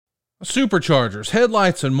Superchargers,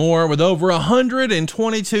 headlights, and more. With over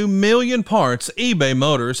 122 million parts, eBay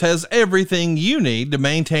Motors has everything you need to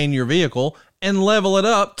maintain your vehicle and level it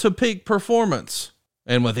up to peak performance.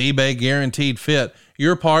 And with eBay Guaranteed Fit,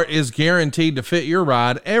 your part is guaranteed to fit your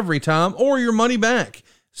ride every time or your money back.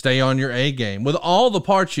 Stay on your A game with all the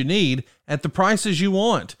parts you need at the prices you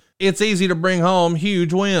want. It's easy to bring home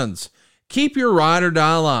huge wins. Keep your ride or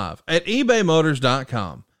die alive at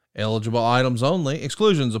ebaymotors.com. Eligible items only.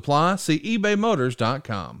 Exclusions apply. See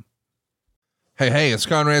ebaymotors.com. Hey, it's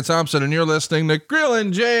Conrad Thompson, and you're listening to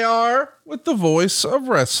Grillin' JR with the voice of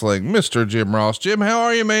wrestling, Mr. Jim Ross. Jim, how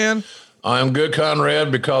are you, man? I'm good,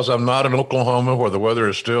 Conrad, because I'm not in Oklahoma where the weather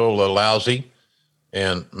is still lousy.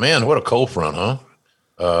 And, man, what a cold front, huh?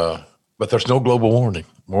 But there's no global warming.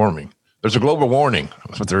 There's a global warning.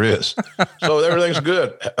 That's what there is. So everything's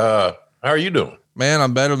good. How are you doing? Man,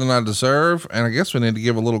 I'm better than I deserve, and I guess we need to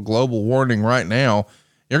give a little global warning right now.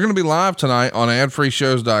 You're going to be live tonight on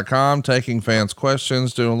adfreeshows.com, taking fans'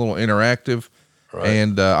 questions, doing a little interactive. Right.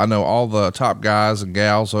 And I know all the top guys and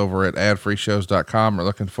gals over at adfreeshows.com are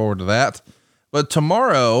looking forward to that. But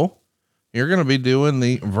tomorrow, you're going to be doing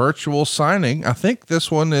the virtual signing. I think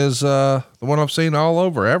this one is the one I've seen all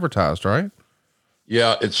over advertised, right?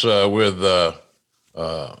 Yeah, it's with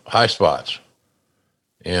High Spots.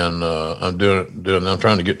 And I'm I'm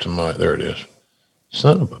trying to get to there it is.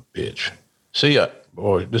 Son of a bitch. See ya.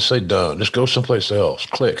 Boy, just say done. Just go someplace else.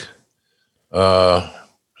 Click. There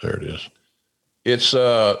it is. It's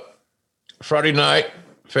Friday night,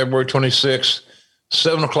 February 26th,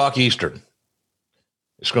 7:00 Eastern.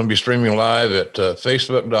 It's going to be streaming live at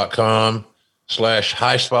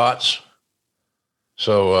facebook.com/highspots.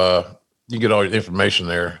 So you get all your information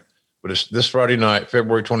there. But it's this Friday night,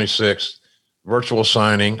 February 26th. Virtual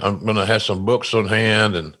signing. I'm going to have some books on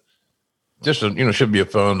hand and just, should be a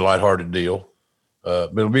fun, lighthearted deal.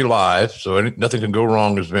 But it'll be live, so nothing can go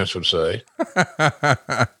wrong, as Vince would say.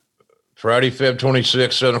 Friday, Feb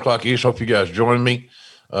 26th, 7:00 East. Hope you guys join me.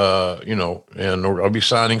 And I'll be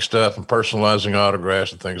signing stuff and personalizing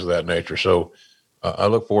autographs and things of that nature. So I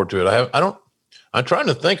look forward to it. I'm trying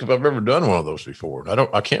to think if I've ever done one of those before.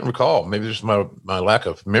 I can't recall. Maybe it's my lack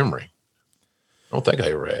of memory. I don't think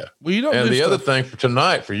I ever have. Well, you don't. And the other thing for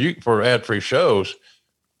tonight, for ad-free shows,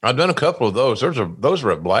 I've done a couple of those. Those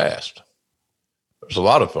are a blast. It's a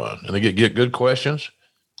lot of fun, and they get good questions.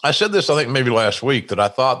 I said this, I think maybe last week, that I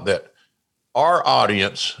thought that our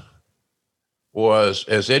audience was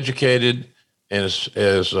as educated and as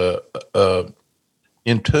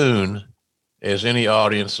in tune as any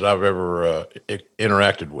audience that I've ever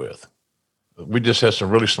interacted with. We just had some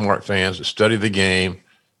really smart fans that study the game.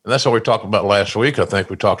 And that's what we talked about last week. I think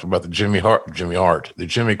we talked about the Jimmy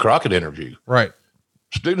Crockett interview. Right.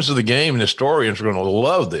 Students of the game and historians are going to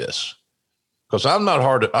love this because I'm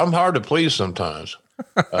hard to please sometimes.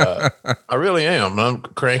 I really am. I'm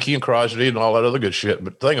cranky and crotchety and all that other good shit.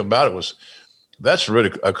 But the thing about it that's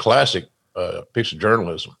really a classic piece of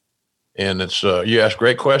journalism. And it's, you ask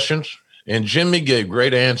great questions and Jimmy gave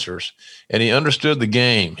great answers and he understood the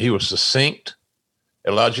game. He was succinct. It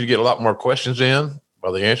allowed you to get a lot more questions in. By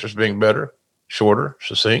the answers being better, shorter,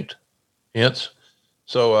 succinct, hence.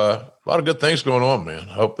 So a lot of good things going on, man.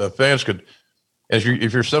 I hope the fans could, if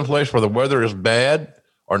you're someplace where the weather is bad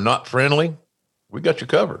or not friendly, we got you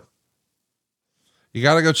covered. You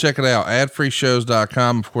got to go check it out.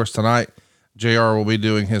 Adfreeshows.com. Of course, tonight, JR will be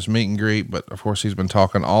doing his meet and greet, but of course he's been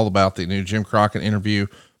talking all about the new Jim Crockett interview.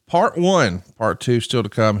 Part 1, part 2 still to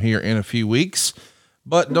come here in a few weeks.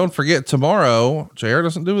 But don't forget, tomorrow, JR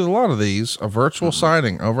doesn't do a lot of these, a virtual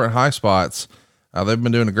signing over at High Spots. They've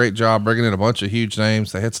been doing a great job bringing in a bunch of huge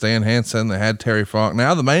names. They had Stan Hansen, they had Terry Funk.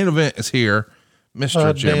 Now the main event is here.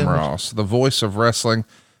 Mr. Jim Ross, the voice of wrestling.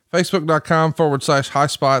 Facebook.com/High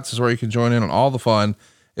Spots is where you can join in on all the fun.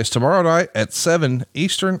 It's tomorrow night at 7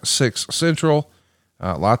 Eastern, 6 Central.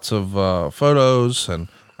 Lots of photos, and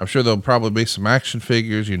I'm sure there'll probably be some action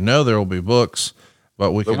figures. There will be books.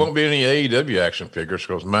 But there won't be any AEW action figures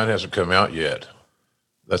because mine hasn't come out yet.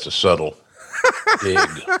 That's a subtle dig.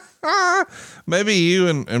 Maybe you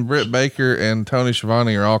and Britt Baker and Tony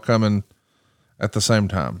Schiavone are all coming at the same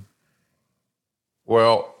time.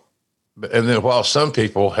 Well, and then while some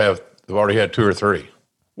people have already had 2 or 3.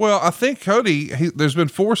 Well, I think Cody, there's been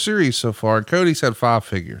 4 series so far. And Cody's had 5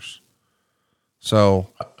 figures. So.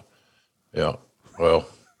 Yeah. Well,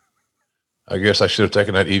 I guess I should have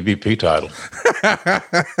taken that EVP title.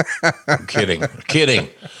 I'm kidding.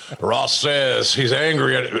 Ross says he's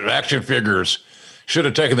angry at action figures. Should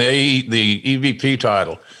have taken the EVP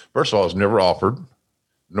title. First of all, it's never offered,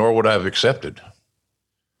 nor would I have accepted.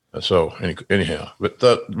 So anyhow, but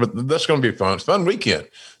that's going to be fun. It's a fun weekend.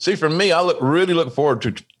 See, for me, I really look forward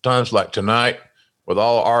to times like tonight with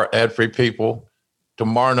all our ad-free people.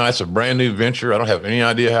 Tomorrow night's a brand new venture. I don't have any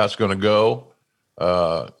idea how it's going to go.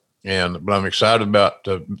 But I'm excited about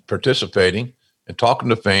participating and talking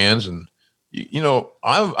to fans. And,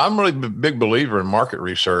 I'm really a big believer in market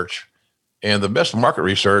research. And the best market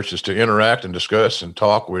research is to interact and discuss and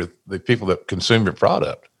talk with the people that consume your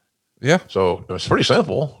product. Yeah. So it's pretty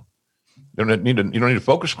simple. You don't need a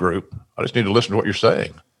focus group. I just need to listen to what you're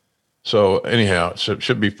saying. So anyhow, it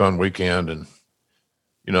should be a fun weekend. And,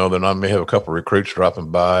 then I may have a couple of recruits dropping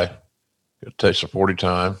by, get a taste of 40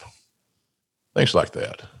 time, things like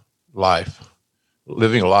that.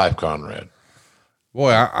 Living a life, Conrad.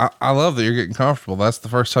 Boy, I love that you're getting comfortable. That's the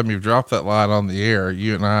first time you've dropped that line on the air.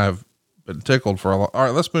 You and I have been tickled for a long. All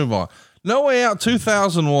right, let's move on. No Way Out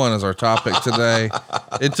 2001 is our topic today.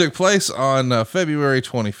 It took place on February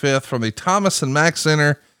 25th from the Thomas and Mack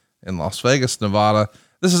Center in Las Vegas, Nevada.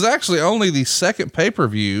 This is actually only the second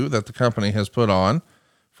pay-per-view that the company has put on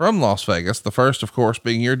from Las Vegas. The first, of course,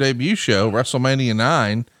 being your debut show, WrestleMania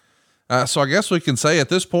 9. So I guess we can say at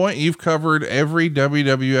this point, you've covered every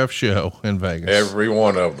WWF show in Vegas. Every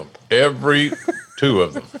one of them, every two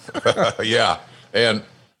of them. Yeah. And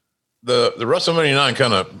the WrestleMania 9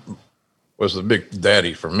 kind of was the big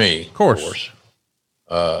daddy for me. Of course.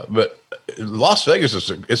 But Las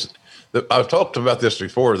Vegas I've talked about this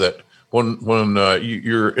before, that when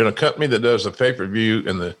you're in a company that does a pay-per-view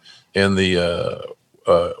in the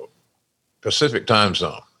Pacific time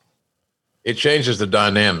zone, it changes the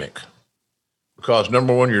dynamic. Because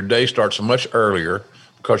number one, your day starts much earlier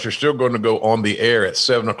because you're still going to go on the air at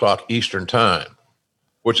 7:00 Eastern time,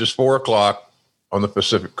 which is 4:00 on the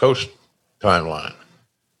Pacific Coast timeline.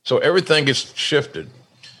 So everything gets shifted.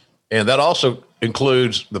 And that also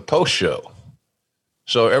includes the post show.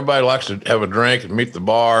 So everybody likes to have a drink and meet at the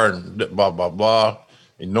bar and blah, blah, blah.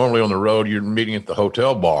 And normally on the road, you're meeting at the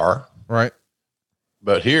hotel bar. Right.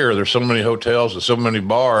 But here there's so many hotels and so many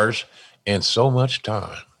bars and so much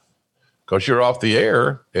time. Because you're off the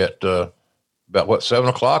air at about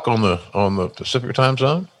 7:00 on the Pacific time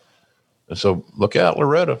zone, and so look out,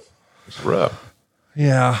 Loretta. It's rough.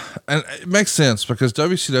 Yeah, and it makes sense because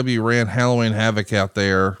WCW ran Halloween Havoc out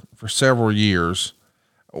there for several years.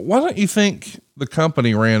 Why don't you think the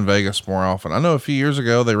company ran Vegas more often? I know a few years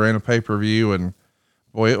ago they ran a pay-per-view, and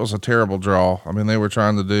boy, it was a terrible draw. I mean, they were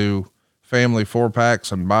trying to do family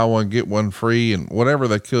 4-packs and buy one get one free and whatever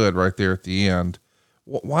they could right there at the end.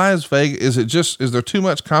 Why is Vegas? Is there too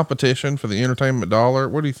much competition for the entertainment dollar?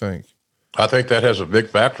 What do you think? I think that has a big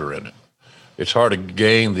factor in it. It's hard to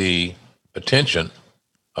gain the attention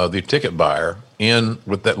of the ticket buyer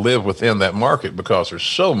live within that market because there's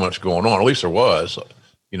so much going on. At least there was,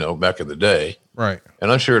 back in the day. Right.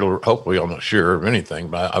 And I'm sure I'm not sure of anything,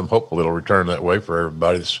 but I'm hopeful it'll return that way for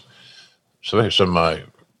everybody. Especially some of my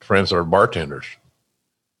friends that are bartenders.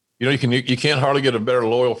 You can't hardly get a better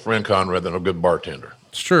loyal friend, Conrad, than a good bartender.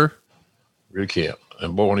 It's true. You really can't.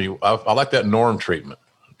 And boy, I like that Norm treatment.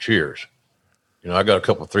 Cheers. I got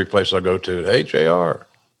a 3 places I go to. Hey, JR.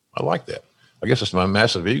 I like that. I guess it's my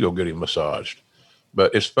massive ego getting massaged,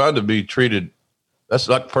 but it's fun to be treated. That's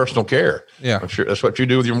like personal care. Yeah. I'm sure that's what you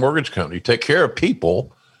do with your mortgage company. You take care of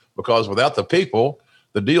people because without the people,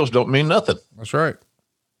 the deals don't mean nothing. That's right.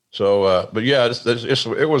 So, but yeah, it's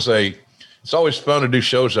always fun to do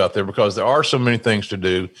shows out there because there are so many things to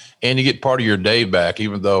do and you get part of your day back,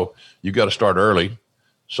 even though you got to start early.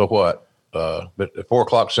 So what? But at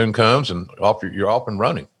 4:00 soon comes and you're off and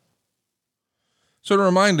running. So to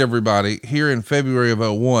remind everybody, here in February of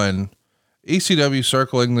 2001, ECW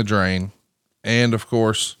Circling the Drain, and of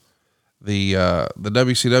course the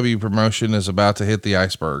WCW promotion is about to hit the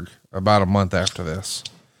iceberg about a month after this.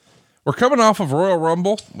 We're coming off of Royal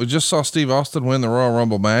Rumble. We just saw Steve Austin win the Royal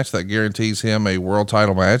Rumble match that guarantees him a world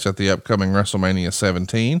title match at the upcoming WrestleMania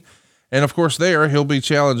 17. And of course there he'll be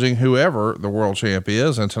challenging whoever the world champ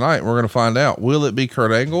is. And tonight we're going to find out, will it be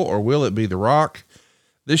Kurt Angle or will it be The Rock?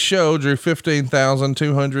 This show drew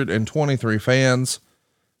 15,223 fans.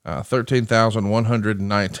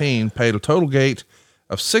 13,119 paid a total gate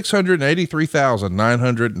of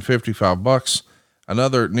 $683,955,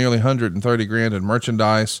 another nearly $130,000 in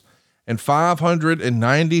merchandise, and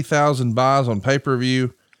 590,000 buys on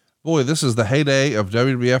pay-per-view. Boy, this is the heyday of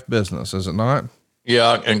WWF business, is it not?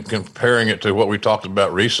 Yeah. And comparing it to what we talked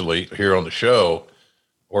about recently here on the show,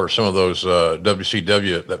 or some of those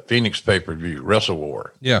WCW, that Phoenix pay-per-view, Wrestle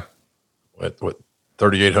War. Yeah. With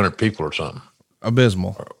 3,800 people or something.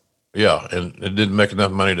 Abysmal. Yeah. And it didn't make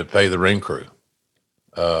enough money to pay the ring crew.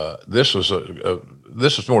 This was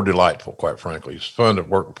this is more delightful, quite frankly. It's fun to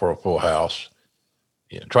work for a full house.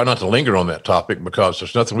 Yeah, try not to linger on that topic because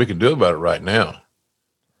there's nothing we can do about it right now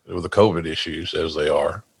with the COVID issues as they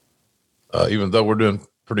are. Even though we're doing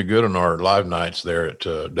pretty good on our live nights there at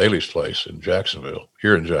Daly's Place in Jacksonville,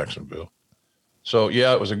 here in Jacksonville. So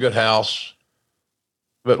yeah, it was a good house.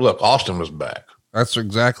 But look, Austin was back. That's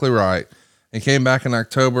exactly right. He came back in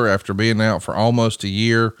October after being out for almost a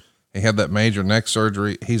year. He had that major neck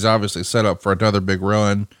surgery. He's obviously set up for another big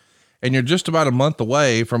run. And you're just about a month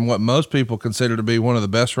away from what most people consider to be one of the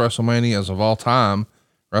best WrestleManias of all time,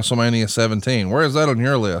 WrestleMania 17. Where is that on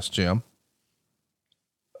your list, Jim?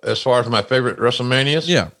 As far as my favorite WrestleManias?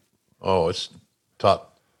 Yeah. Oh, it's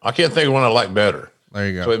top. I can't think of one I like better. There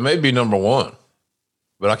you go. So it may be number one,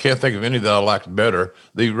 but I can't think of any that I liked better.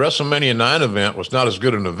 The WrestleMania 9 event was not as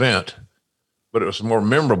good an event, but it was more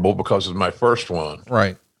memorable because it was my first one.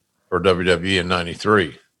 Right. For WWE in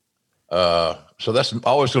 93. So that's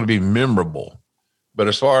always going to be memorable. But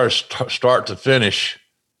as far as start to finish,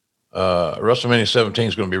 WrestleMania 17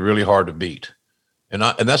 is going to be really hard to beat. And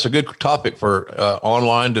that's a good topic for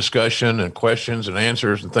online discussion and questions and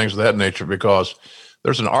answers and things of that nature, because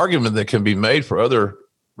there's an argument that can be made for other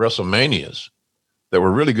WrestleManias that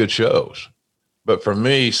were really good shows. But for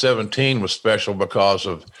me, 17 was special because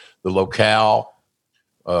of the locale,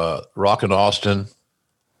 Rock and Austin,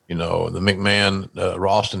 you know, the McMahon,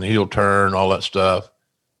 Austin heel turn, all that stuff,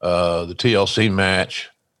 the TLC match,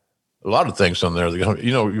 a lot of things on there.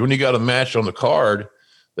 You know, when you got a match on the card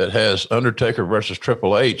that has Undertaker versus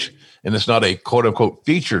Triple H, and it's not a quote unquote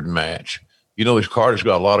featured match, you know, this card has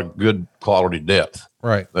got a lot of good quality depth.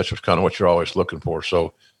 Right. That's just kind of what you're always looking for.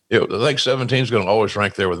 So I think 17 is going to always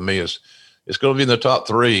rank there with me. It's going to be in the top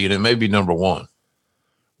 3, and it may be number 1.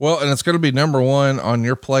 Well, and it's going to be number 1 on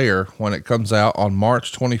your player when it comes out on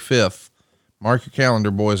March 25th. Mark your calendar,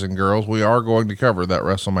 boys and girls. We are going to cover that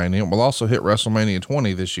WrestleMania. We'll also hit WrestleMania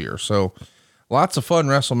 20 this year. So lots of fun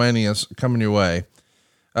WrestleManias coming your way.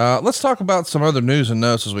 Let's talk about some other news and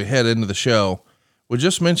notes as we head into the show. We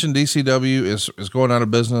just mentioned DCW is going out of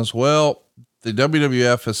business. Well, the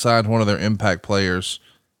WWF has signed one of their Impact players,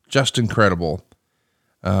 just incredible.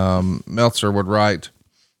 Meltzer would write,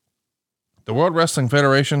 the World Wrestling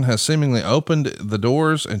Federation has seemingly opened the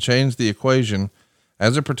doors and changed the equation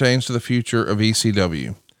as it pertains to the future of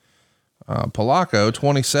ECW. Polaco,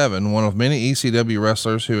 27, one of many ECW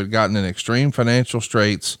wrestlers who had gotten in extreme financial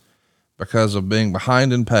straits because of being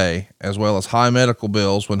behind in pay, as well as high medical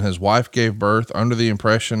bills when his wife gave birth under the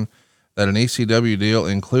impression that an ECW deal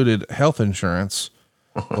included health insurance,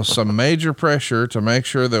 was some major pressure to make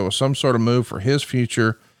sure there was some sort of move for his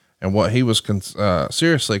future and what he was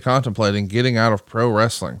seriously contemplating getting out of pro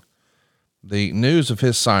wrestling. The news of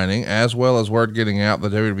his signing, as well as word getting out the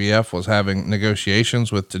WWF was having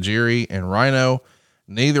negotiations with Tajiri and Rhino,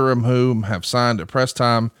 neither of whom have signed at press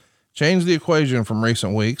time, changed the equation from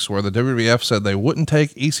recent weeks where the WWF said they wouldn't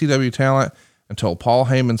take ECW talent until Paul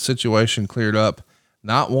Heyman's situation cleared up,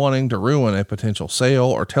 not wanting to ruin a potential sale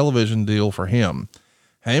or television deal for him.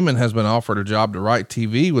 Heyman has been offered a job to write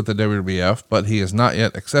TV with the WWF, but he has not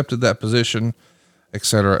yet accepted that position, et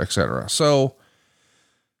cetera, et cetera. So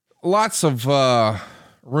lots of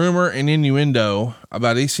rumor and innuendo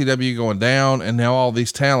about ECW going down, and now all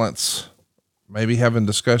these talents maybe having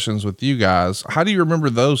discussions with you guys. How do you remember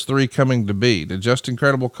those 3 coming to be? Did Just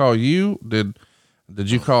Incredible call you? Did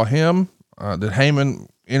you call him? Did Heyman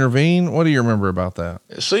intervene? What do you remember about that?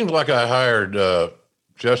 It seems like I hired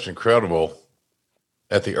Just Incredible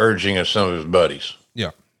at the urging of some of his buddies.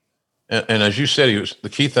 Yeah. And as you said, he was the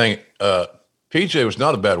key thing. PJ was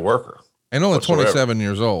not a bad worker. And only whatsoever. 27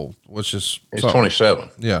 years old, which is he's 27.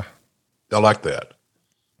 Yeah. I like that.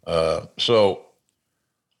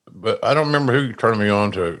 But I don't remember who turned me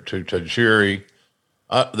on to Tajiri.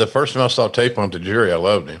 The first time I saw tape on Tajiri, I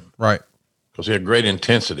loved him. Right. Because he had great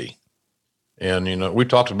intensity. And, you know, we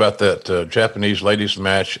talked about that Japanese ladies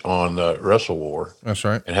match on Wrestle War. That's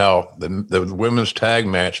right. And how the women's tag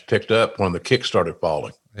match picked up when the kick started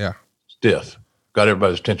falling. Yeah. Stiff. Got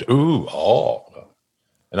everybody's attention. Ooh, oh.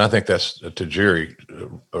 And I think that's a Tajiri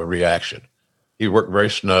reaction. He worked very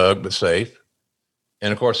snug but safe.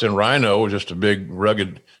 And, of course, then Rhino was just a big,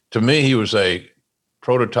 rugged. To me, he was a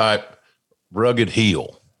prototype rugged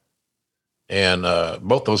heel. And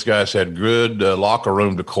both those guys had good locker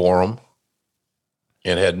room decorum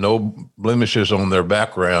and had no blemishes on their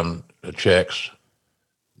background checks.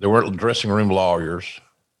 They weren't dressing room lawyers.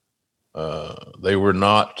 They were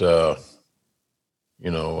not,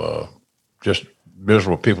 just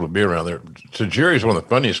miserable people to be around there. Tajiri's one of the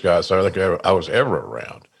funniest guys I was ever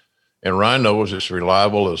around. And Rhino was as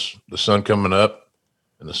reliable as the sun coming up.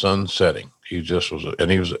 and the sun setting. He just was, and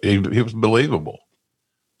he was believable.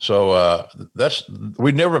 So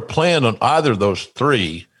we never planned on either of those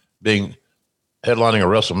three being headlining a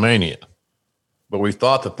WrestleMania, but we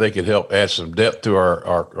thought that they could help add some depth to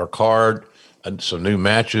our card and some new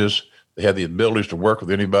matches. They had the abilities to work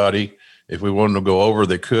with anybody. If we wanted to go over,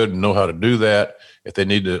 they could and know how to do that. If they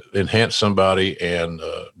need to enhance somebody and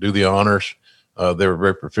do the honors, they were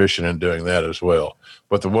very proficient in doing that as well.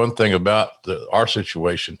 But the one thing about our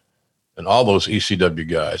situation and all those ECW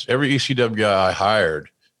guys, every ECW guy I hired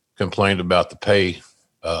complained about the pay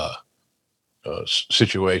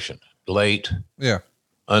situation, late,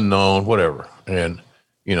 unknown, whatever. And,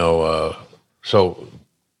 so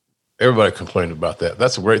everybody complained about that.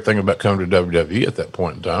 That's the great thing about coming to WWE at that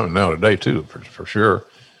point in time, and now today too, for sure.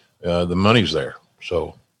 The money's there.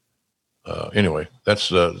 So anyway, that's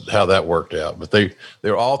how that worked out. But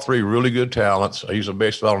they're all three really good talents. I use a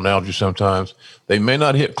baseball analogy sometimes. They may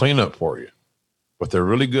not hit cleanup for you, but they're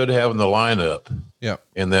really good having the lineup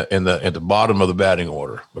at the bottom of the batting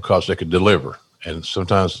order because they could deliver. And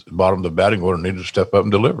sometimes the bottom of the batting order needed to step up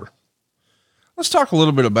and deliver. Let's talk a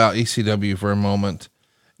little bit about ECW for a moment.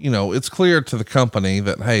 It's clear to the company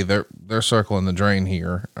that, hey, they're circling the drain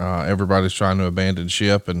here. Everybody's trying to abandon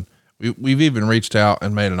ship. And we've even reached out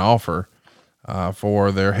and made an offer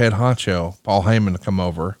for their head honcho, Paul Heyman, to come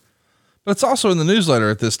over. But it's also in the newsletter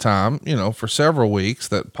at this time, for several weeks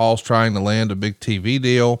that Paul's trying to land a big TV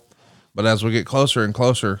deal. But as we get closer and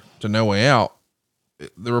closer to No Way Out,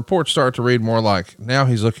 the reports start to read more like now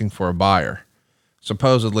he's looking for a buyer.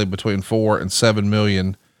 Supposedly between 4 and 7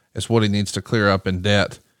 million is what he needs to clear up in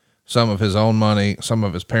debt. Some of his own money, some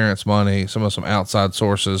of his parents' money, some outside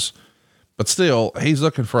sources, but still he's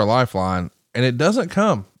looking for a lifeline, and it doesn't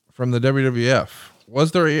come from the WWF.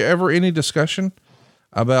 Was there ever any discussion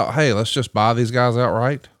about, hey, let's just buy these guys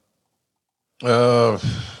outright? There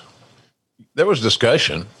was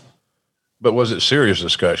discussion, but was it serious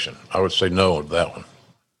discussion? I would say no to that one.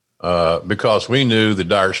 Because we knew the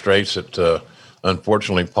dire straits that,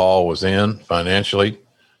 unfortunately Paul was in financially.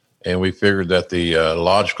 And we figured that the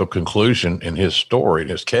logical conclusion in his story, in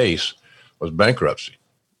his case, was bankruptcy.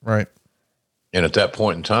 Right. And at that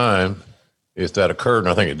point in time, if that occurred, and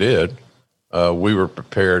I think it did, we were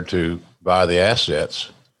prepared to buy the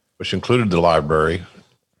assets, which included the library,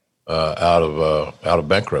 out of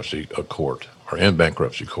bankruptcy court or in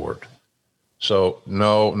bankruptcy court. So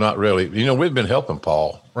no, not really. We've been helping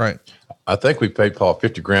Paul. Right. I think we paid Paul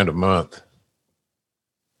 $50,000 a month.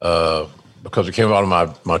 Because it came out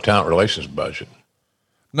of my talent relations budget.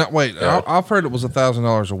 No, wait, I've heard it was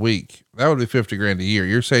 $1,000 a week. That would be $50,000 a year.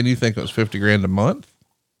 You're saying you think it was $50,000 a month?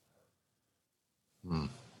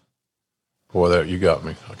 Boy, you got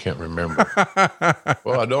me. I can't remember.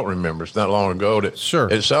 Well, I don't remember. It's not long ago.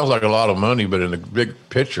 Sure. It sounds like a lot of money, but in the big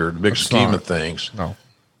picture, the big scheme of things, no,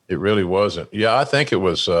 it really wasn't. Yeah, I think it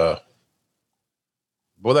was, that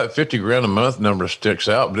 $50,000 a month number sticks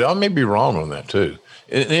out, but I may be wrong on that too.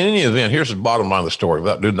 In any event, here's the bottom line of the story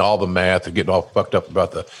without doing all the math and getting all fucked up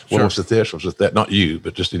about was it this, was it that? Not you,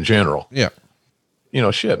 but just in general. Yeah.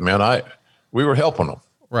 Shit, man, we were helping them.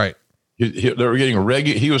 Right. They were getting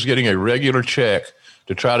he was getting a regular check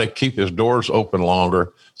to try to keep his doors open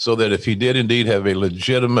longer so that if he did indeed have a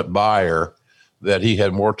legitimate buyer, that he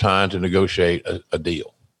had more time to negotiate a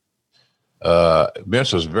deal.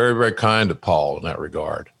 Vince was very, very kind to Paul in that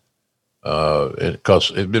regard.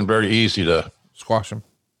 Because it'd been very easy to squash him.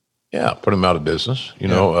 Yeah. Put him out of business.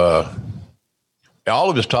 All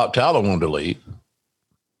of his top talent wanted to leave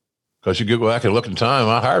because you go back and look in time.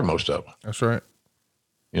 I hired most of them. That's right.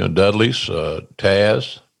 Dudley's,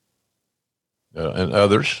 Taz, and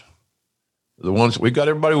others, the ones we got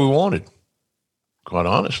everybody we wanted, quite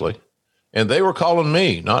honestly. And they were calling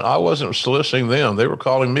me, I wasn't soliciting them. They were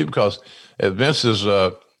calling me because at Vince's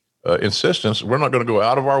insistence, we're not going to go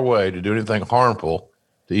out of our way to do anything harmful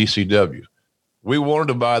to ECW. We wanted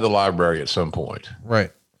to buy the library at some point.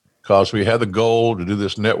 Right. Because we had the goal to do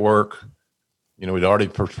this network. We'd already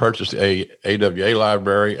purchased a AWA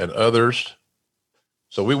library and others.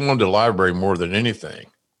 So we wanted the library more than anything.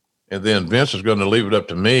 And then Vince is going to leave it up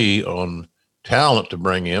to me on talent to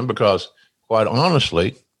bring in because, quite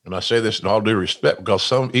honestly, and I say this in all due respect, because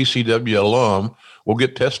some ECW alum will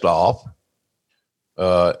get pissed off,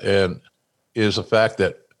 and is the fact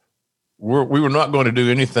that we were not going to do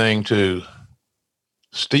anything to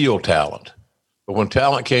steal talent. But when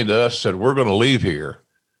talent came to us and said, we're going to leave here,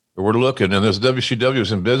 we're looking, and this WCW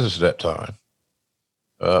was in business at that time.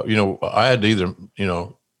 I had to either,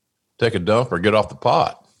 take a dump or get off the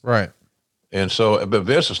pot. Right. And so, but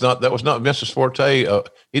Vince that was not Vince's forte.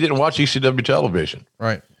 He didn't watch ECW television.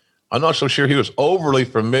 Right. I'm not so sure he was overly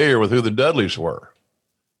familiar with who the Dudleys were.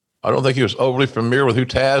 I don't think he was overly familiar with who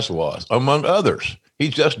Taz was, among others. He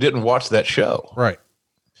just didn't watch that show. Right.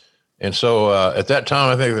 And so at that time,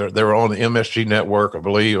 I think they were on the MSG network, I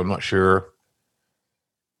believe. I'm not sure.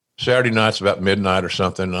 Saturday nights about midnight or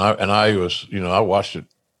something. And I was, I watched it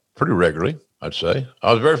pretty regularly, I'd say.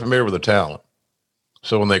 I was very familiar with the talent.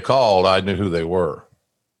 So when they called, I knew who they were.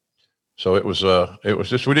 So it was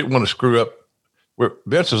just, we didn't want to screw up.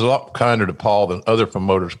 Vince is a lot kinder to Paul than other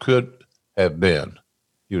promoters could have been.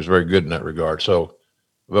 He was very good in that regard. So,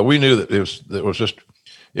 but we knew that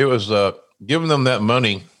it was giving them that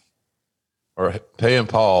money or paying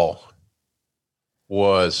Paul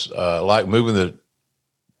was like moving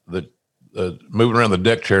moving around the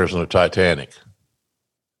deck chairs on the Titanic.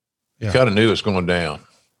 Yeah. You kind of knew it was going down.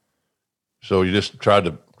 So you just tried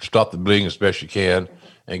to stop the bleeding as best you can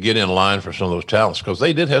and get in line for some of those talents, because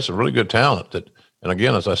they did have some really good talent and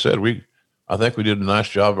again, as I said, I think we did a nice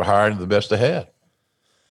job of hiring the best they had.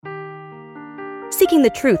 Seeking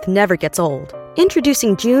the truth never gets old.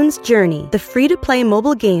 Introducing June's Journey, the free-to-play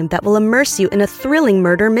mobile game that will immerse you in a thrilling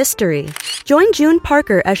murder mystery. Join June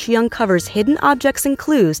Parker as she uncovers hidden objects and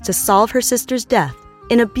clues to solve her sister's death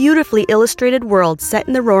in a beautifully illustrated world set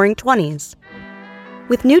in the Roaring '20s.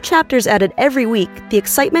 With new chapters added every week, the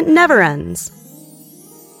excitement never ends.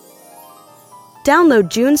 Download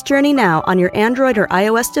June's Journey now on your Android or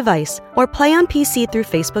iOS device, or play on PC through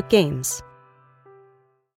Facebook Games.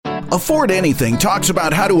 Afford Anything talks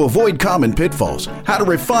about how to avoid common pitfalls, how to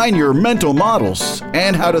refine your mental models,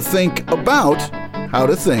 and how to think about how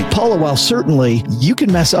to think. Paula, while certainly you can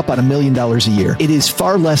mess up on $1 million a year, it is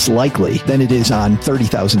far less likely than it is on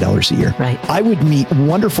 $30,000 a year. Right. I would meet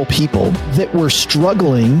wonderful people that were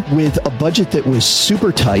struggling with a budget that was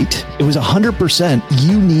super tight. It was 100%.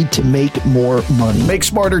 You need to make more money. Make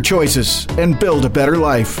smarter choices and build a better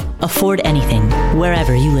life. Afford Anything,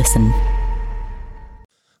 wherever you listen.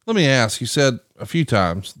 Let me ask, you said a few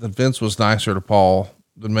times that Vince was nicer to Paul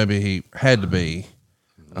than maybe he had to be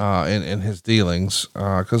in his dealings.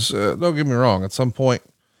 Cause don't get me wrong, at some point,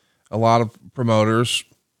 a lot of promoters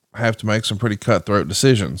have to make some pretty cutthroat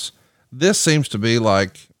decisions. This seems to be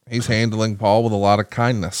like he's handling Paul with a lot of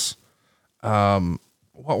kindness.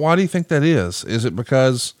 Why do you think that is? Is it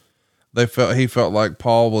because he felt like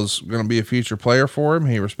Paul was going to be a future player for him?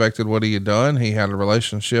 He respected what he had done. He had a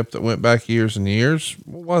relationship that went back years and years.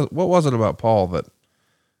 What was it about Paul that?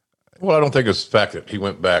 Well, I don't think it's the fact that he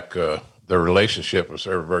went back. Their relationship was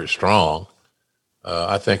very, very strong.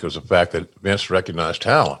 I think it was the fact that Vince recognized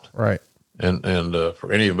talent. Right. And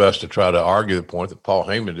for any of us to try to argue the point that Paul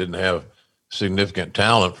Heyman didn't have significant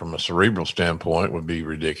talent from a cerebral standpoint would be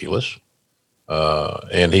ridiculous.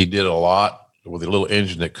 And he did a lot with a little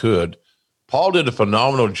engine that could. Paul did a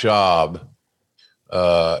phenomenal job.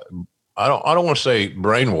 I don't want to say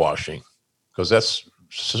brainwashing, because that's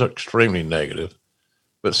so extremely negative,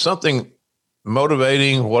 but something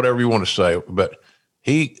motivating, whatever you want to say. But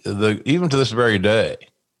even to this very day,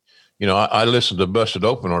 I listen to Busted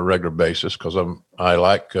Open on a regular basis because I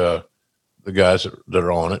like the guys that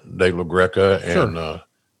are on it, Dave LaGreca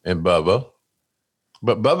and Bubba.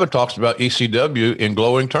 But Bubba talks about ECW in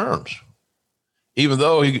glowing terms. Even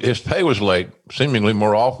though his pay was late, seemingly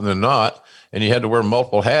more often than not, and he had to wear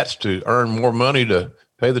multiple hats to earn more money to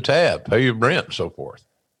pay the tab, pay your rent, and so forth.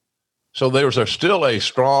 So there was still a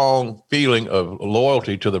strong feeling of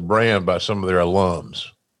loyalty to the brand by some of their alums.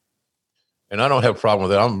 And I don't have a problem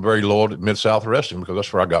with that. I'm very loyal to Mid-South Wrestling because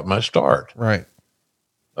that's where I got my start. Right.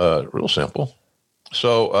 Real simple.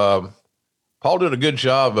 So Paul did a good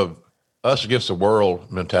job of us against the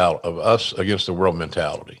world mentality,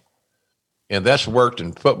 And that's worked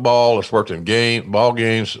in football. It's worked in ball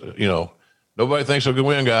games. Nobody thinks we can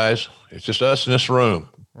win, guys. It's just us in this room.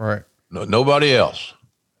 Right. Nobody else.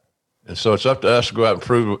 And so it's up to us to go out and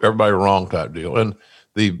prove everybody wrong type deal. And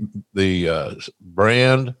the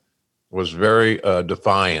brand was very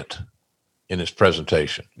defiant in its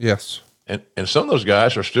presentation. Yes. And some of those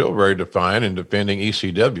guys are still very defiant in defending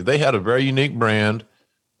ECW. They had a very unique brand.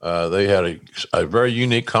 They had a very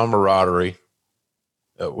unique camaraderie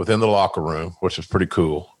within the locker room, which is pretty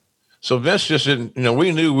cool. So Vince just didn't,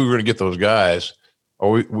 we knew we were going to get those guys,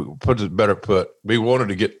 or we we wanted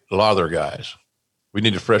to get a lot of their guys. We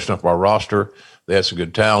needed to freshen up our roster. They had some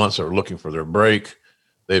good talents that were looking for their break.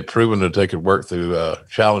 They had proven that they could work through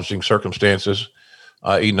challenging circumstances,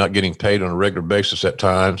 i.e. not getting paid on a regular basis at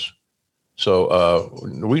times. So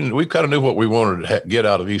we kind of knew what we wanted to get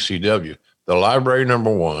out of ECW. The library,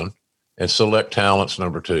 number one, and select talents,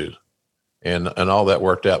 number two. And all that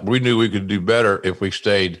worked out. We knew we could do better if we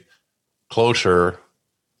stayed closer,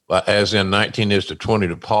 as in 19 is to 20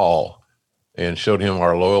 to Paul, and showed him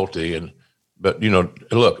our loyalty. But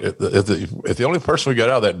look, if the only person we got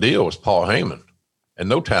out of that deal was Paul Heyman and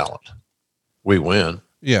no talent, we win.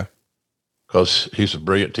 Yeah. Because he's a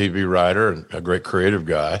brilliant TV writer and a great creative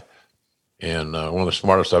guy, and one of the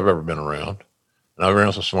smartest I've ever been around. And I've been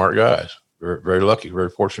around some smart guys. Very, very lucky, very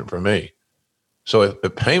fortunate for me. So if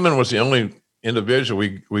Heyman was the only individual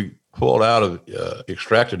we pulled out of,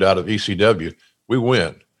 extracted out of ECW, we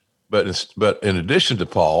win. But in addition to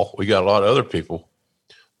Paul, we got a lot of other people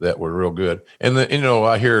that were real good. And then,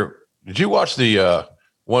 I hear, did you watch the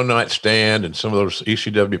One Night Stand and some of those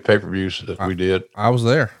ECW pay-per-views that we did? I was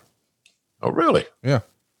there. Oh, really? Yeah.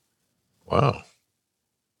 Wow.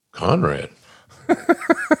 Conrad.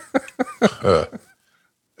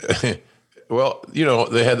 Well,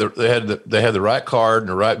 they had the right card and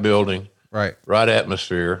the right building, right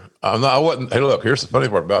atmosphere. I wasn't. Hey, look, here's the funny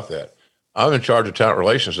part about that. I'm in charge of talent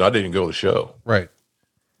relations, and I didn't go to the show. Right.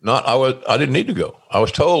 I didn't need to go. I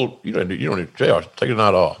was told you don't need to jail. Take a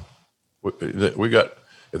night off. We got,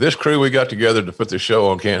 if this crew we got together to put this show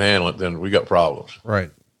on can't handle it, then we got problems. Right.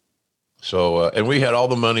 So and we had all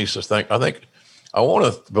the money. So I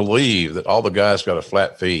want to believe that all the guys got a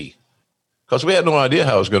flat fee, because we had no idea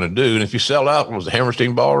how it was going to do. And if you sell out, it was the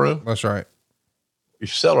Hammerstein Ballroom. That's right. If you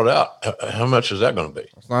sell it out, how much is that going to be?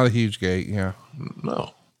 It's not a huge gate. Yeah.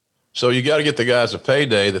 No. So you got to get the guys a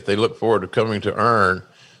payday that they look forward to coming to earn,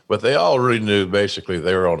 but they all really knew basically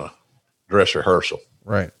they were on a dress rehearsal.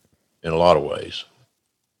 Right. In a lot of ways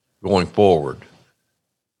going forward.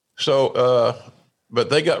 So, but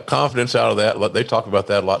they got confidence out of that. They talk about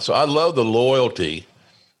that a lot. So I love the loyalty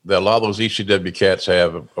that a lot of those ECW cats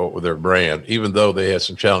have with their brand, even though they had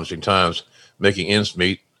some challenging times making ends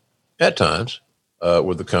meet at times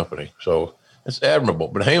with the company. So it's admirable.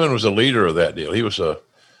 But Heyman was a leader of that deal. He was a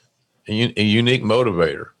unique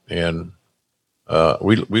motivator, and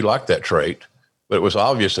we liked that trait. But it was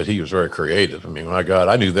obvious that he was very creative. I mean, my God,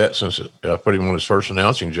 I knew that since I put him on his first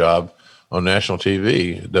announcing job on national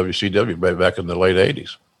TV, WCW, back in the late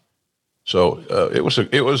 '80s. So it was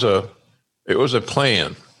a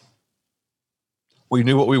plan. We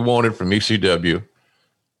knew what we wanted from ECW.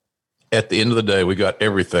 At the end of the day, we got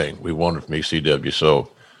everything we wanted from ECW.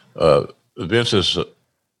 So Vince's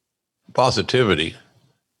positivity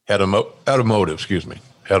had a motive,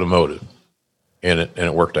 and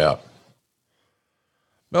it worked out.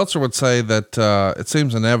 Meltzer would say that it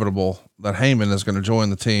seems inevitable that Heyman is going to join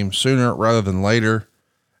the team sooner rather than later,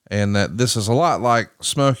 and that this is a lot like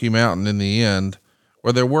Smoky Mountain in the end,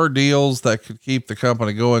 where there were deals that could keep the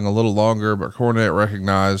company going a little longer, but Cornette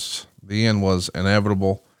recognized the end was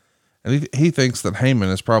inevitable. And he thinks that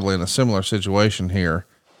Heyman is probably in a similar situation here.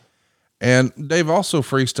 And Dave also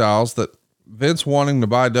freestyles that Vince wanting to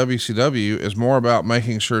buy WCW is more about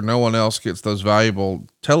making sure no one else gets those valuable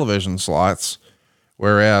television slots,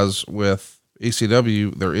 whereas with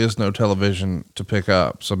ECW, there is no television to pick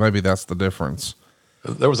up. So maybe that's the difference.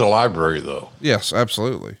 There was a library, though. Yes,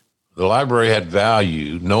 absolutely. The library had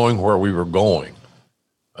value, knowing where we were going.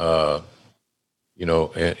 And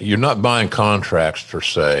you're not buying contracts per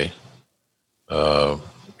se.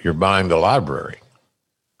 You're buying the library,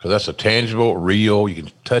 because that's a tangible, real, you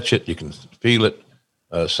can touch it, you can feel it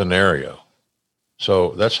scenario.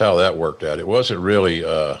 So that's how that worked out. It wasn't really,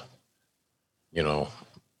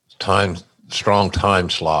 strong time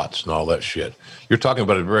slots and all that shit. You're talking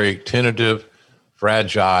about a very tentative,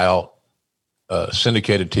 fragile,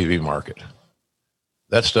 syndicated TV market.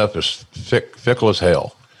 That stuff is fickle as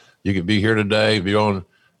hell. You could be here today,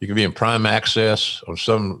 you could be in prime access on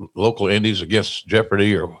some local indies against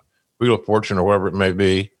Jeopardy or Wheel of Fortune or whatever it may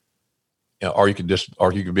be. Or you could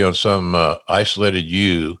be on some isolated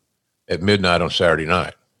U at midnight on Saturday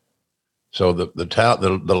night. So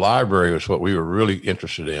the library was what we were really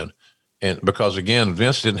interested in. And because again,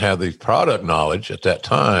 Vince didn't have the product knowledge at that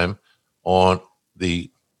time on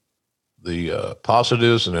the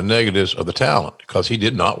positives and the negatives of the talent, because he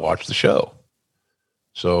did not watch the show.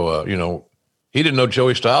 So, he didn't know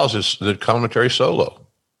Joey Styles did commentary solo,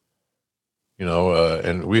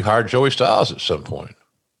 and we hired Joey Styles at some point,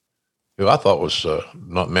 who I thought was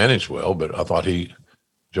not managed well, but I thought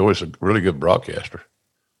Joey's a really good broadcaster.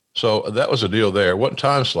 So that was a deal there. It wasn't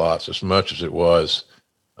time slots as much as it was,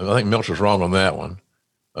 and I think Meltzer's wrong on that one,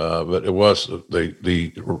 but it was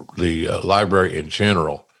the library in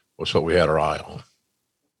general was what we had our eye on.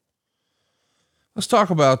 Let's talk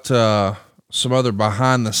about some other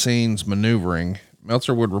behind the scenes maneuvering.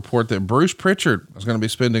 Meltzer would report that Bruce Pritchard is going to be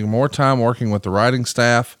spending more time working with the writing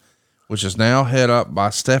staff, which is now head up by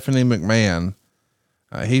Stephanie McMahon.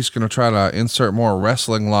 He's going to try to insert more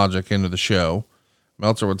wrestling logic into the show.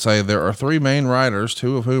 Meltzer would say there are 3 main writers,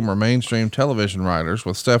 2 of whom are mainstream television writers,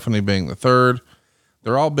 with Stephanie being the third.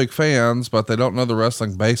 They're all big fans, but they don't know the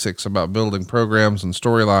wrestling basics about building programs and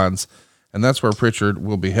storylines, and that's where Pritchard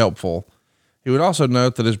will be helpful. He would also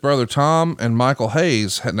note that his brother Tom and Michael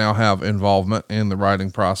Hayes now have involvement in the writing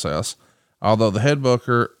process, although the head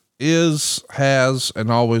booker has,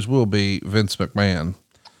 and always will be Vince McMahon.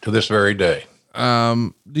 To this very day.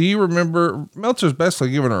 Do you remember, Meltzer's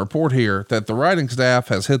basically given a report here that the writing staff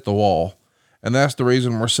has hit the wall, and that's the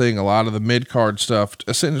reason we're seeing a lot of the mid-card stuff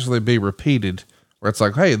essentially be repeated, where it's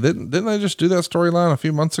like, hey, didn't they just do that storyline a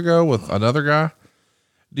few months ago with another guy?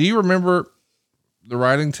 Do you remember the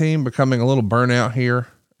writing team becoming a little burnout here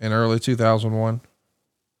in early 2001?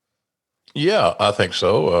 Yeah, I think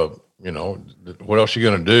so. What else are you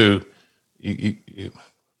going to do?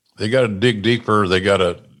 They got to dig deeper. They got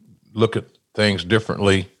to look at things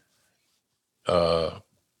differently.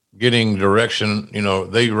 Getting direction,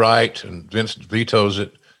 they write and Vince vetoes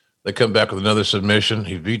it. They come back with another submission.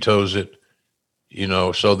 He vetoes it,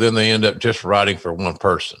 so then they end up just writing for one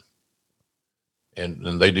person.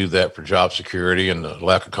 And they do that for job security and the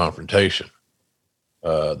lack of confrontation.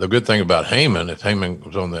 The good thing about Heyman, if Heyman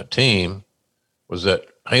was on that team, was that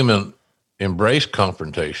Heyman embraced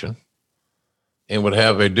confrontation and would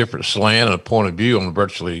have a different slant and a point of view on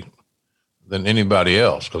virtually than anybody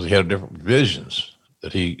else, because he had different visions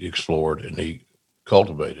that he explored and he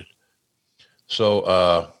cultivated.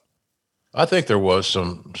 So I think there was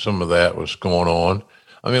some of that was going on.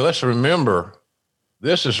 I mean, let's remember,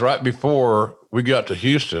 this is right before we got to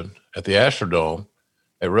Houston at the Astrodome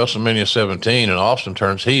at WrestleMania 17, and Austin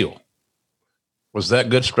turns heel. Was that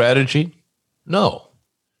good strategy? No.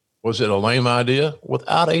 Was it a lame idea?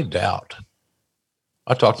 Without a doubt.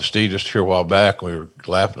 I talked to Steve just here a while back, and we were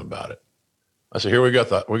laughing about it. I said, here we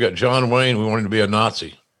got John Wayne. We wanted to be a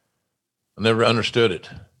Nazi. I never understood it.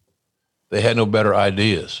 They had no better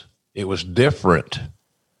ideas. It was different,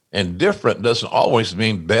 and different doesn't always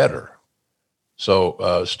mean better.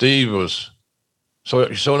 So Steve was, so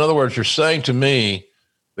in other words, you're saying to me,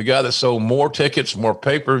 the guy that sold more tickets, more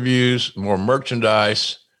pay-per-views, more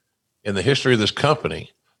merchandise in the history of this company,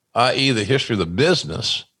 i.e. the history of the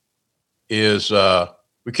business, is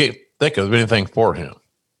we can't think of anything for him.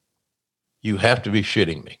 You have to be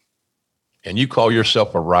shitting me. And you call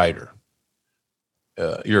yourself a writer.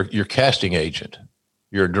 You're casting agent.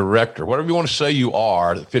 You're a director. Whatever you want to say you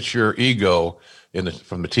are that fits your ego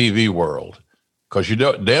from the TV world. Because you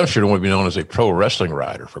damn sure don't want to be known as a pro wrestling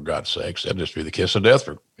writer, for God's sakes. That'd just be the kiss of death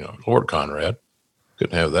for Lord Conrad.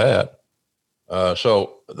 Couldn't have that.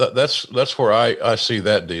 So that's where I see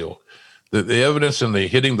that deal. The evidence in the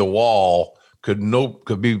hitting the wall could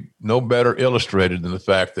be no better illustrated than the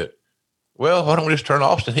fact that, well, why don't we just turn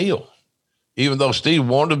Austin heel? Even though Steve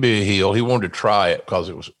wanted to be a heel, he wanted to try it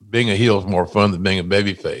because being a heel is more fun than being a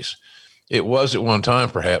babyface. It was at one time,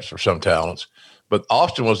 perhaps, for some talents, but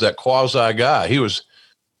Austin was that quasi guy.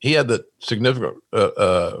 He had the significant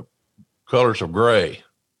colors of gray.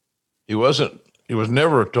 He was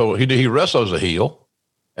never told he wrestled as a heel,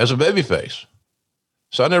 as a babyface.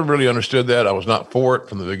 So I never really understood that. I was not for it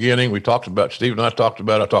from the beginning. Steve and I talked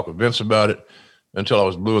about it. I talked with Vince about it until I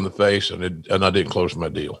was blue in the face and I didn't close my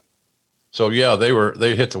deal. So yeah,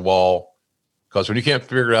 they hit the wall, because when you can't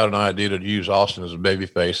figure out an idea to use Austin as a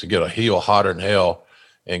babyface to get a heel hotter than hell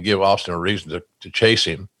and give Austin a reason to chase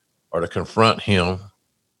him or to confront him,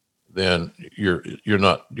 then you're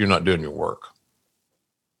not doing your work.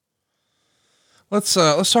 Let's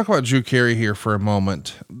talk about Drew Carey here for a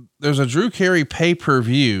moment. There's a Drew Carey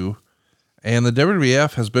pay-per-view, and the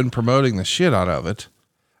WWF has been promoting the shit out of it.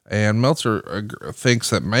 And Meltzer thinks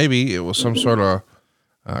that maybe it was some sort of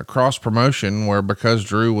cross promotion where, because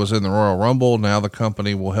Drew was in the Royal Rumble, now the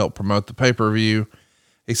company will help promote the pay-per-view.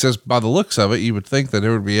 He says, by the looks of it, you would think that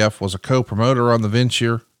WWF was a co-promoter on the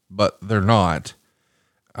venture, but they're not.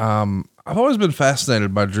 I've always been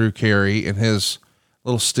fascinated by Drew Carey and his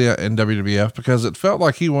little stint in WWF, because it felt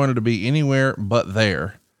like he wanted to be anywhere but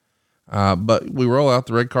there. But we roll out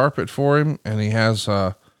the red carpet for him, and he has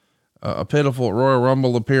a pitiful Royal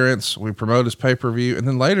Rumble appearance. We promote his pay-per-view, and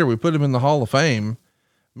then later we put him in the Hall of Fame.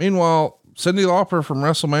 Meanwhile, Cyndi Lauper from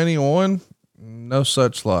WrestleMania 1, no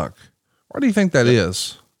such luck. Why do you think that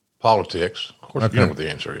is? Politics. Of course, okay. You know what the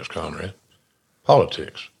answer is, Conrad.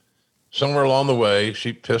 Politics. Somewhere along the way,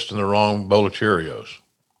 she pissed in the wrong bowl of Cheerios.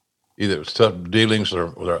 Either it was tough dealings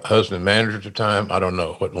with her husband and manager at the time. I don't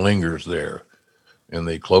know what lingers there in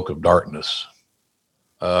the cloak of darkness.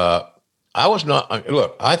 I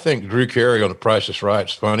think Drew Carey on The Price is Right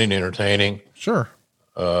is funny and entertaining. Sure.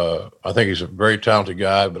 I think he's a very talented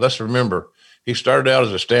guy, but let's remember, he started out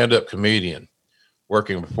as a stand-up comedian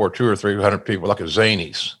working before 200 or 300 people, like a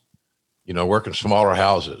Zanies, working smaller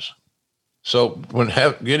houses. So when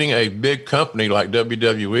getting a big company like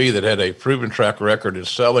WWE that had a proven track record in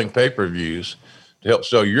selling pay-per-views to help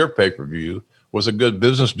sell your pay-per-view was a good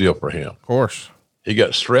business deal for him. Of course. He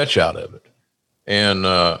got stretch out of it. And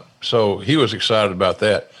so he was excited about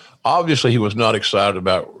that. Obviously, he was not excited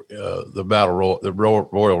about the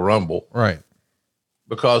Royal Rumble. Right.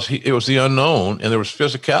 Because it was the unknown and there was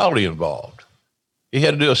physicality involved. He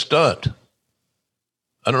had to do a stunt.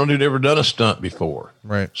 I don't know if he'd ever done a stunt before.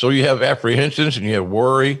 Right. So you have apprehensions and you have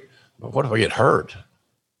worry. But what if I get hurt?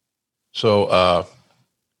 So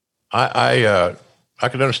I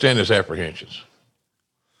could understand his apprehensions.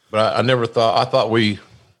 But I never thought, I thought it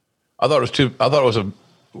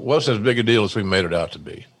wasn't as big a deal as we made it out to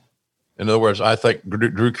be. In other words, I think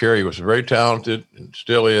Drew Carey was very talented and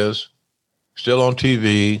still is, still on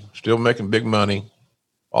TV, still making big money.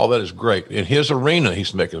 All that is great. In his arena,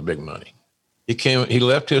 he's making big money. He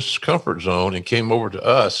left his comfort zone and came over to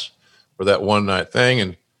us for that one night thing.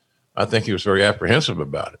 And I think he was very apprehensive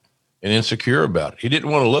about it and insecure about it. He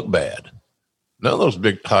didn't want to look bad. None of those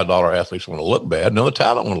big high dollar athletes want to look bad. None of the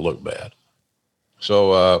talent want to look bad.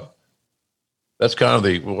 So that's kind of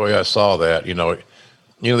the way I saw that.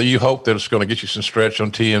 You hope that it's going to get you some stretch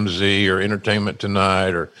on TMZ or Entertainment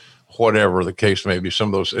Tonight or whatever the case may be.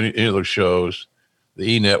 Some of any of those shows, the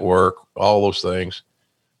E Network, all those things.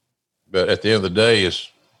 But at the end of the day, is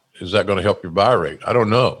that going to help your buy rate? I don't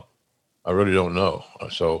know. I really don't know.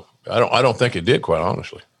 So I don't think it did, quite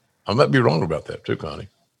honestly. I might be wrong about that too, Connie.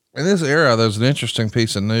 In this era, there's an interesting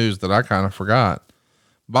piece of news that I kind of forgot.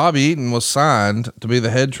 Bobby Eaton was signed to be the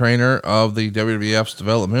head trainer of the WWF's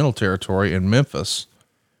developmental territory in Memphis.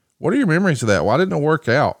 What are your memories of that? Why didn't it work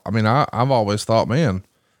out? I mean, I've always thought, man,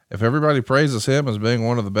 if everybody praises him as being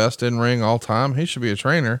one of the best in ring all time, he should be a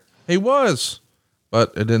trainer. He was,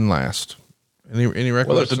 but it didn't last. Any recollection?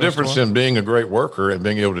 Well, there's a difference in being a great worker and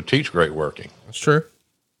being able to teach great working. That's true.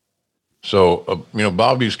 So,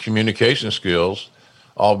 Bobby's communication skills,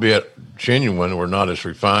 albeit genuine, were not as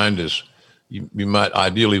refined as you might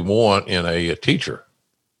ideally want in a teacher.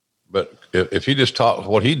 But if he just taught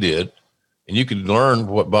what he did and you can learn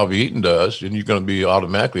what Bobby Eaton does, then you're going to be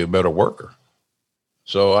automatically a better worker.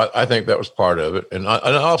 So I think that was part of it. And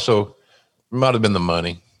also it might have been the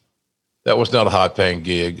money. That was not a high paying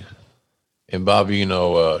gig. And Bobby,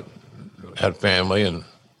 had family and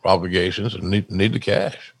obligations and need the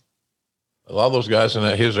cash. A lot of those guys in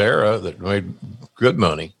his era that made good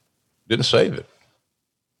money didn't save it.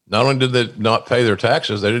 Not only did they not pay their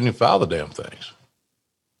taxes, they didn't even file the damn things.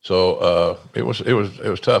 So it was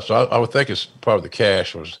tough. So I would think it's part of the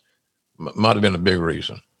cash might have been a big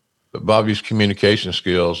reason. But Bobby's communication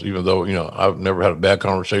skills, even though I've never had a bad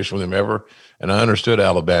conversation with him ever, and I understood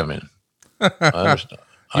Alabama. I understand.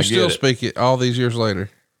 You still speak it all these years later.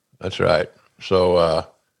 That's right. So,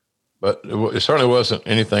 but it certainly wasn't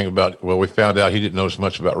anything about, we found out he didn't know as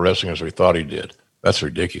much about wrestling as we thought he did. That's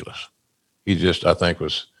ridiculous. He just, I think he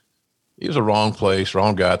was the wrong place,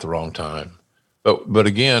 wrong guy at the wrong time. But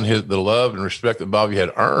again, the love and respect that Bobby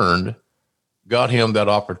had earned got him that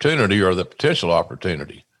opportunity or the potential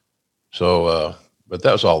opportunity. So, but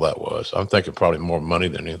that's all that was. I'm thinking probably more money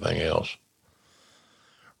than anything else.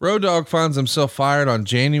 Road Dogg finds himself fired on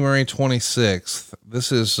January 26th.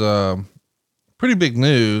 This is pretty big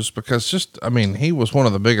news because he was one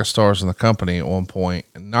of the biggest stars in the company at one point,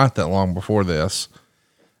 and not that long before this.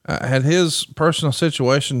 Had his personal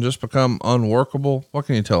situation just become unworkable? What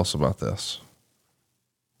can you tell us about this?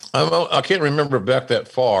 I can't remember back that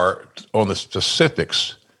far on the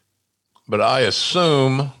specifics, but I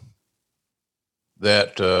assume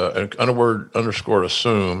that,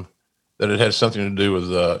 assume that it had something to do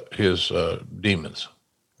with his demons.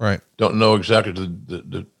 Right. Don't know exactly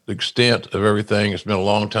the extent of everything. It's been a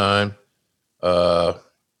long time. But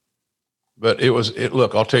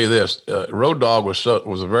look, I'll tell you this, Road Dogg was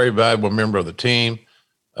a very valuable member of the team.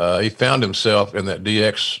 He found himself in that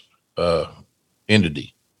DX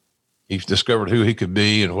entity. He discovered who he could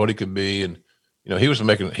be and what he could be. And, he had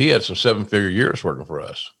some 7-figure years working for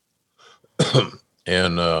us.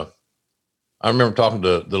 And, I remember talking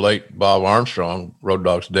to the late Bob Armstrong, Road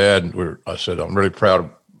Dogg's dad, and I said, I'm really proud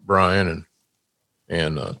of Brian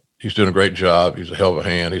and he's doing a great job. He's a hell of a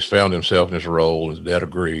hand. He's found himself in his role. His dad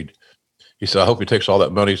agreed. He said, I hope he takes all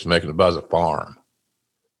that money he's making and buys a farm.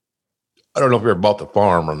 I don't know if he ever bought the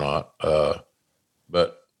farm or not,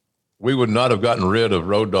 but we would not have gotten rid of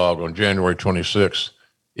Road Dogg on January 26th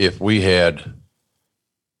if we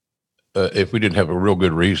didn't have a real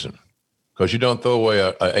good reason. Because you don't throw away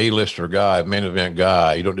a A-lister guy, a main event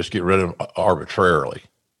guy. You don't just get rid of him arbitrarily.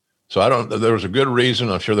 So there was a good reason.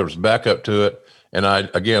 I'm sure there was backup to it. And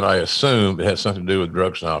I assume it had something to do with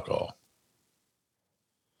drugs and alcohol.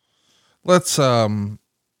 Let's talk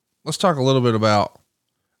a little bit about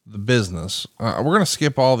the business. We're going to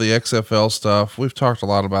skip all the XFL stuff. We've talked a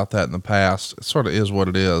lot about that in the past. It sort of is what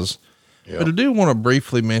it is. Yep. But I do want to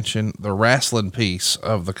briefly mention the wrestling piece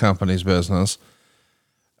of the company's business.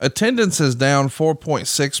 Attendance is down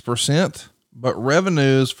 4.6%, but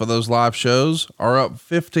revenues for those live shows are up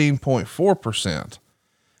 15.4%.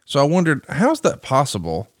 So I wondered, how's that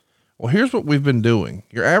possible? Well, here's what we've been doing.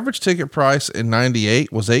 Your average ticket price in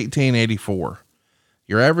 98 was $18.84.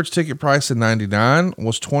 Your average ticket price in 99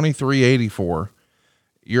 was $23.84.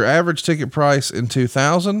 Your average ticket price in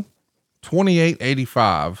 2000,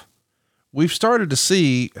 $28.85. We've started to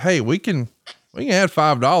see, hey, we can add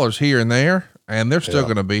 $5 here and there, and they're still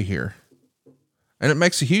going to be here. And it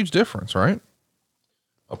makes a huge difference, right?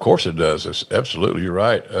 Of course it does. It's absolutely, you're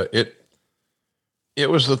right.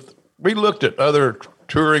 We looked at other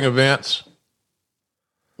touring events,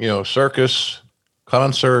 circus,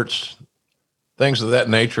 concerts, things of that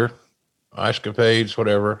nature, ice capades,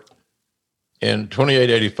 whatever. And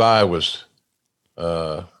 $28.85 was,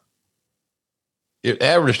 it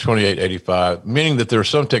averaged $28.85, meaning that there are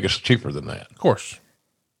some tickets cheaper than that. Of course.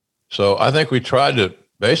 So I think we tried to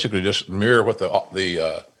basically just mirror what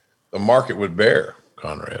the market would bear,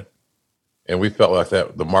 Conrad. And we felt like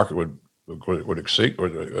that the market would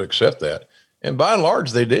accept that. And by and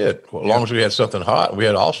large, they did. As long as we had something hot, we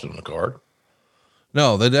had Austin on the card.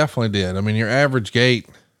 No, they definitely did. I mean, your average gate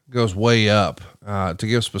goes way up. To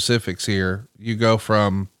give specifics here, you go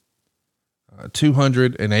from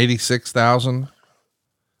 286,000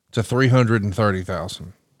 to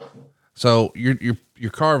 330,000. So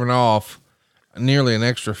you're carving off nearly an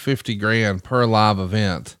extra 50 grand per live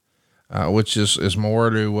event, which is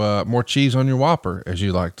more cheese on your Whopper, as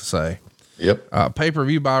you like to say. Yep.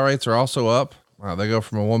 Pay-per-view buy rates are also up. They go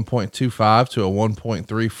from a 1.25 to a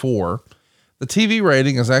 1.34. The TV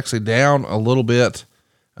rating is actually down a little bit,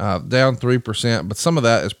 down 3%, but some of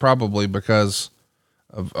that is probably because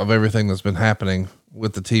of everything that's been happening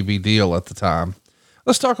with the TV deal at the time.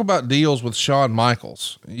 Let's talk about deals with Shawn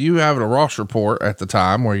Michaels. You have a Ross Report at the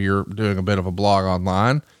time where you're doing a bit of a blog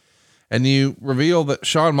online, and you reveal that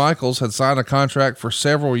Shawn Michaels had signed a contract for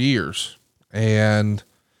several years. And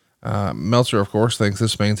Meltzer, of course, thinks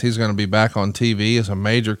this means he's going to be back on TV as a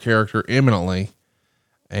major character imminently.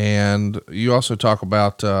 And you also talk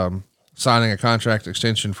about signing a contract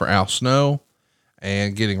extension for Al Snow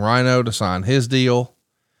and getting Rhino to sign his deal,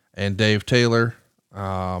 and Dave Taylor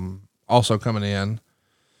also coming in.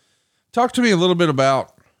 Talk to me a little bit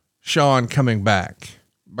about Shawn coming back,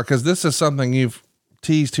 because this is something you've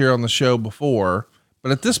teased here on the show before,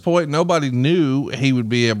 but at this point, nobody knew he would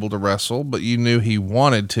be able to wrestle, but you knew he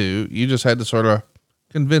wanted to. You just had to sort of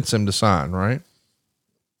convince him to sign, right?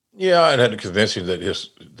 Yeah, I had to convince him that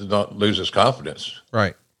did not lose his confidence.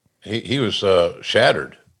 Right. He was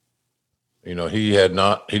shattered. He didn't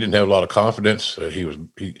have a lot of confidence.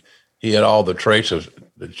 He had all the traits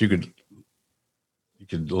that you could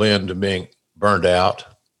lend to being burned out.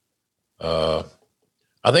 I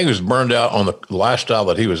think he was burned out on the lifestyle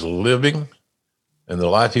that he was living and the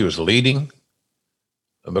life he was leading,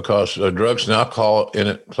 because drugs and alcohol in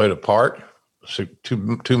it played a part,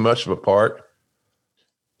 too much of a part.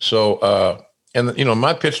 So,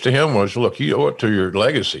 my pitch to him was, look, you owe it to your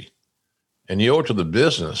legacy, and you owe it to the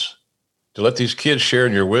business to let these kids share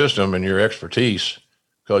in your wisdom and your expertise,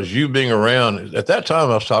 because you being around at that time,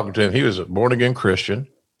 I was talking to him. He was a born again Christian.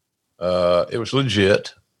 It was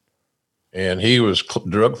legit, and he was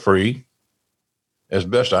drug free as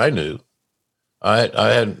best I knew. I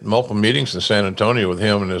had multiple meetings in San Antonio with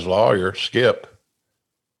him and his lawyer, Skip.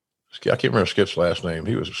 I can't remember Skip's last name.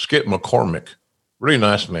 He was Skip McCormick. Really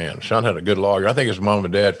nice man. Shawn had a good lawyer. I think his mom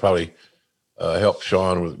and dad probably helped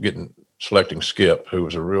Shawn with selecting Skip, who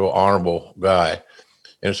was a real honorable guy.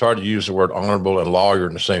 And it's hard to use the word honorable and lawyer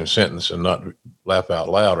in the same sentence and not laugh out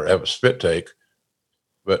loud or have a spit take.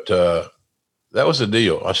 But that was the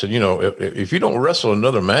deal. I said, if you don't wrestle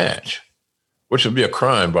another match, which would be a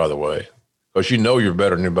crime, by the way, because you're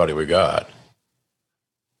better than anybody we got,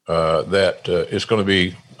 that it's going to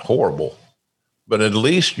be horrible. But at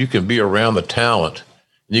least you can be around the talent.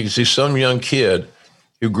 And you can see some young kid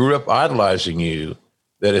who grew up idolizing you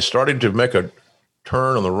that is starting to make a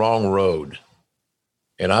turn on the wrong road.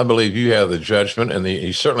 And I believe you have the judgment, and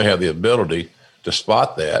you certainly have the ability to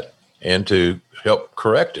spot that and to help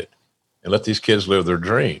correct it and let these kids live their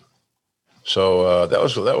dream. So that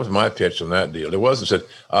was my pitch on that deal. It wasn't said,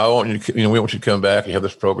 I want you to, we want you to come back and have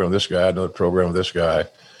this program with this guy, another program with this guy.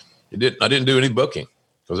 I didn't do any booking,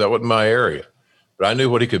 because that wasn't my area. But I knew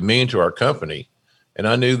what he could mean to our company. And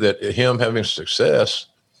I knew that him having success,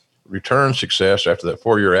 return success after that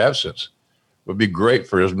 4-year absence, would be great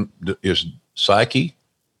for his psyche,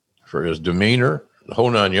 for his demeanor, the whole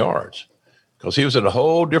 9 yards. Because he was at a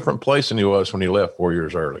whole different place than he was when he left 4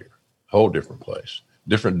 years earlier. Whole different place,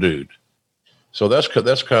 different dude. So that's kind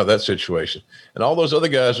of that situation. And all those other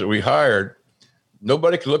guys that we hired,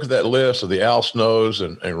 nobody could look at that list of the Al Snows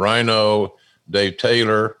and Rhino, Dave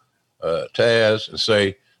Taylor, Taz, and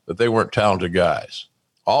say that they weren't talented guys.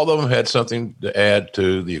 All of them had something to add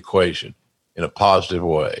to the equation in a positive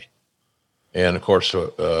way. And of course,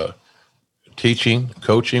 teaching,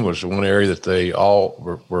 coaching was one area that they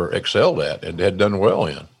all were excelled at and had done well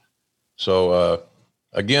in. So,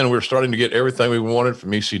 again, we're starting to get everything we wanted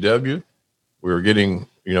from ECW. We were getting,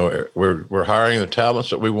 we're hiring the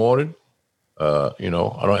talents that we wanted. I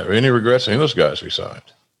don't have any regrets in those guys we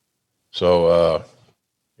signed. So,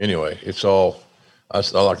 anyway, it's all, I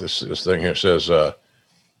like this thing here. It says,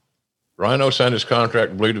 Rhino signed his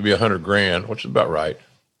contract, believed to be $100,000, which is about right.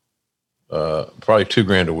 Probably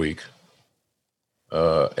 $2,000 a week.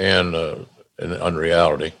 And on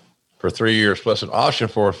reality for 3 years, plus an option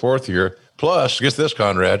for a 4th year, plus, get this,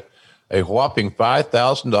 Conrad, a whopping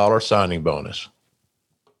 $5,000 signing bonus.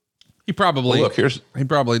 He probably he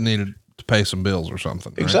probably needed to pay some bills or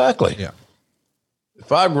something. Right? Exactly. Yeah.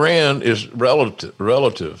 $5,000 is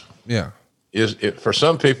relative. Yeah. For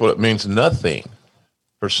some people, it means nothing.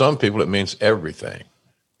 For some people, it means everything.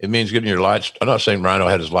 It means getting your lights. I'm not saying Rhino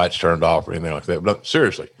had his lights turned off or anything like that, but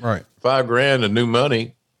seriously, right. $5,000 in new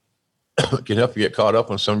money can help you get caught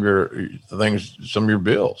up on some of your things, some of your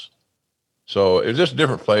bills. So it's just a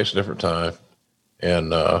different place, different time.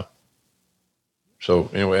 And, so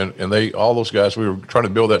anyway, and they, all those guys, we were trying to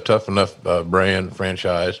build that Tough Enough brand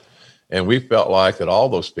franchise. And we felt like that all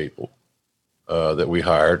those people that we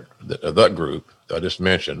hired, that group I just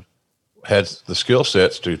mentioned, had the skill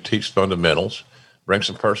sets to teach fundamentals, bring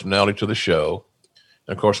some personality to the show.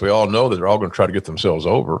 And of course, we all know that they're all going to try to get themselves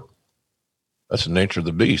over. That's the nature of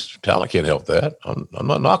the beast. Talent can't help that. I'm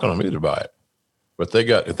not knocking them either by it. But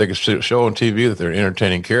if they can show on TV that they're an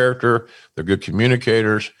entertaining character, they're good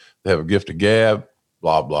communicators, they have a gift of gab,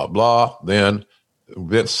 blah, blah, blah, then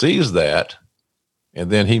Vince sees that, and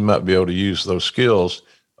then he might be able to use those skills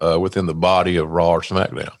within the body of Raw or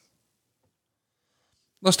SmackDown.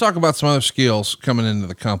 Let's talk about some other skills coming into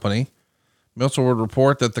the company. Meltzer would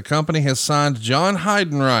report that the company has signed John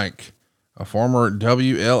Heidenreich, a former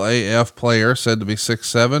WLAF player said to be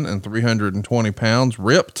 6'7" and 320 pounds,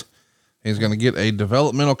 ripped. He's going to get a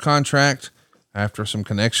developmental contract after some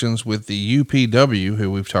connections with the UPW,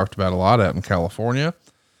 who we've talked about a lot out in California.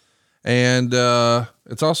 And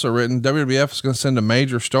it's also written WWF is going to send a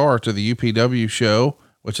major star to the UPW show,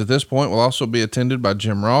 which at this point will also be attended by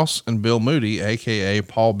Jim Ross and Bill Moody, AKA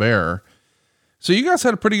Paul Bearer. So you guys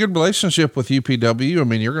had a pretty good relationship with UPW. I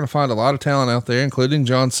mean, you're going to find a lot of talent out there, including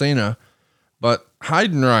John Cena, but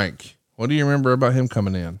Heidenreich, what do you remember about him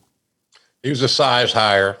coming in? He was a size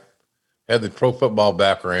higher, had the pro football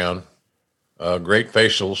background, great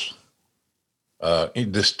facials, he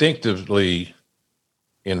distinctively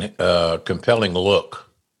compelling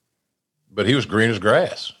look, but he was green as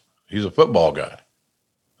grass. He's a football guy.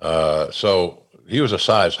 So he was a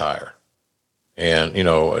size higher. And,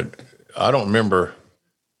 I don't remember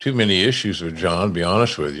too many issues with John, to be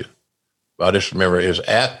honest with you. But I just remember his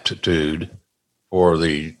aptitude for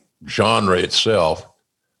the genre itself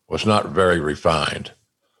was not very refined.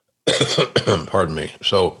 Pardon me.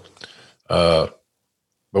 So, but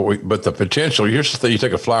the potential, here's the thing, you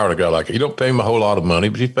take a flyer on a guy like that. You don't pay him a whole lot of money,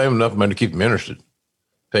 but you pay him enough money to keep him interested,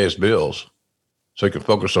 pay his bills so he can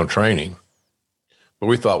focus on training. But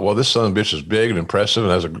we thought, well, this son of a bitch is big and impressive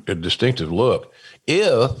and has a distinctive look.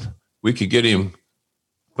 If we could get him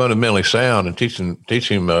fundamentally sound and teach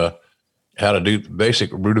him how to do basic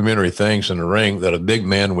rudimentary things in the ring that a big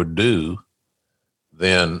man would do,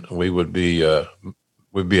 then we would be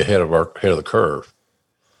ahead of the curve.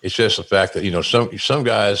 It's just the fact that, some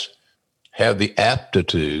guys have the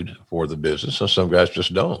aptitude for the business and some guys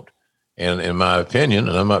just don't. And in my opinion,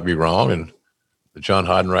 and I might be wrong, and the John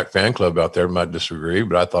Heidenreich fan club out there might disagree,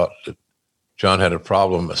 but I thought that John had a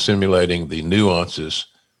problem assimilating the nuances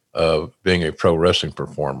of being a pro wrestling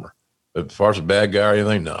performer. But as far as a bad guy or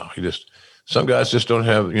anything, no, some guys just don't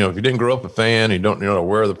have, if you didn't grow up a fan, you don't,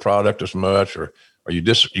 aware of the product as much, or you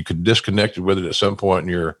could disconnected with it at some point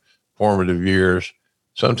in your formative years.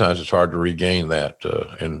 Sometimes it's hard to regain that.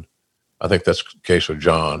 And I think that's the case with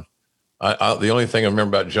John. The only thing I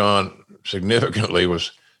remember about John significantly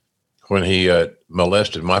was when he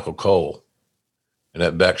molested Michael Cole in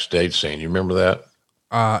that backstage scene. You remember that?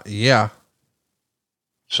 Yeah.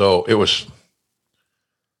 So it was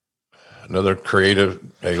another creative,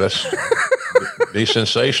 hey, let's be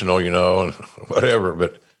sensational, and whatever.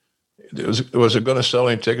 But was it going to sell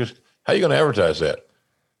any tickets? How are you going to advertise that?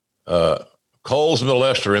 Cole's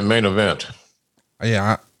molester in main event.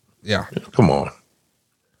 Yeah. Yeah. Come on.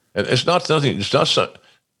 And it's not something,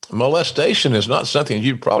 molestation is not something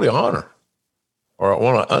you'd probably honor or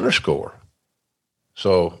want to underscore.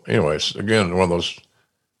 So anyways, again, one of those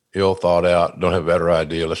ill thought out, don't have a better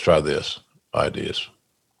idea. Let's try this ideas.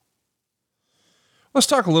 Let's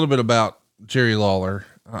talk a little bit about Jerry Lawler.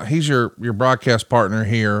 He's your broadcast partner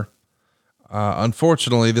here.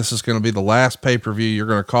 Unfortunately, this is going to be the last pay-per-view you're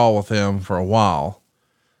going to call with him for a while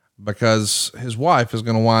because his wife is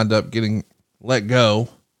going to wind up getting let go.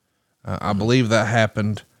 I believe that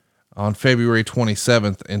happened on February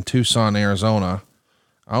 27th in Tucson, Arizona.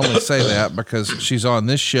 I only say that because she's on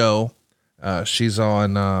this show. She's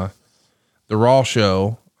on the Raw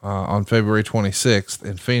show on February 26th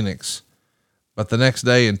in Phoenix. But the next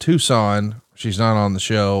day in Tucson, she's not on the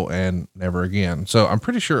show and never again. So I'm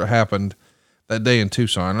pretty sure it happened that day in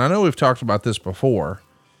Tucson. And I know we've talked about this before,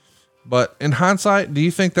 but in hindsight, do you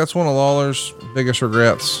think that's one of Lawler's biggest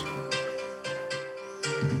regrets?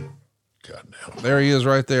 Goddamn. There he is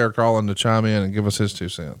right there calling to chime in and give us his 2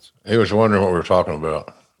 cents. He was wondering what we were talking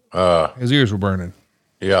about. His ears were burning.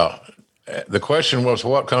 Yeah. The question was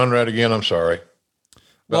what, Conrad, again? I'm sorry.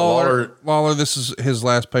 Lawler, this is his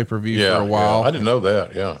last pay-per-view for a while. Yeah. I didn't know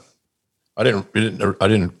that. Yeah. I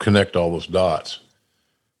didn't connect all those dots.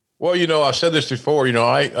 Well, I said this before,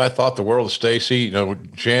 I thought the world of Stacy.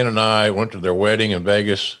 Jan and I went to their wedding in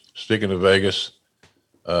Vegas. Speaking of Vegas,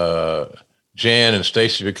 Jan and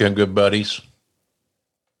Stacy became good buddies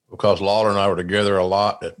because Lawler and I were together a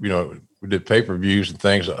lot. We did pay-per-views and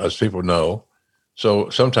things, as people know. So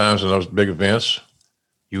sometimes in those big events,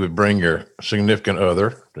 you would bring your significant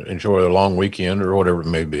other to enjoy a long weekend or whatever it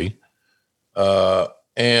may be.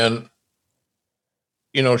 And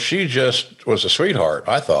she just was a sweetheart,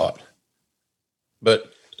 I thought.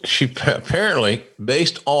 But she apparently,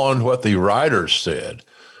 based on what the writers said,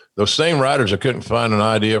 those same writers that couldn't find an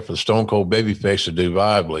idea for the Stone Cold Babyface to do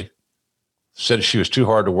viably, said she was too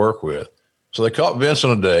hard to work with. So they caught Vince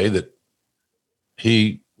on a day that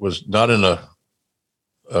he was not in a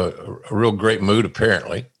real great mood,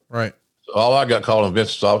 apparently. Right. So all I got called in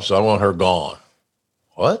Vince's office, I want her gone.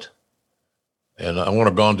 What? And I want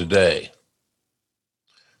her gone today.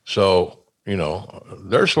 So,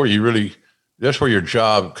 that's where your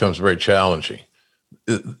job becomes very challenging.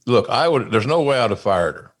 Look, there's no way I'd have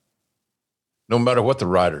fired her, no matter what the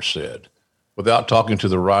writers said, without talking to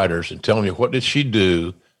the writers and telling you what did she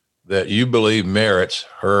do that you believe merits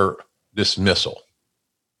her dismissal.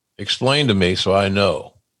 Explain to me so I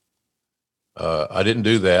know. I didn't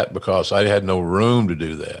do that because I had no room to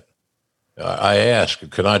do that. I asked,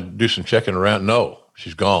 can I do some checking around? No,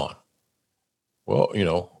 she's gone. Well,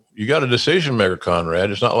 you got a decision maker,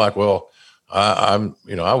 Conrad. It's not like, well, I'd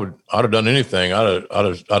have done anything. I'd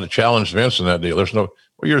have challenged Vince in that deal.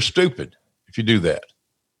 You're stupid if you do that.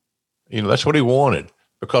 That's what he wanted,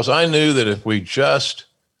 because I knew that if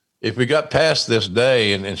we got past this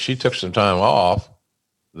day and she took some time off,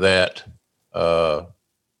 that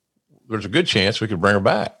there's a good chance we could bring her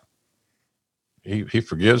back. He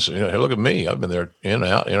forgives, hey, look at me. I've been there in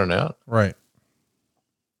and out. Right.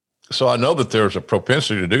 So I know that there's a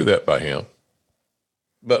propensity to do that by him,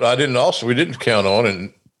 but we didn't count on,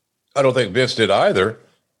 and I don't think Vince did either,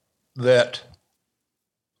 that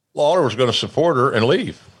Lawler was going to support her and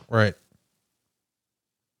leave. Right.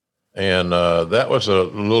 And that was a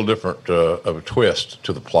little different of a twist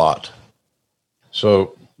to the plot.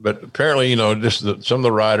 So, but apparently, some of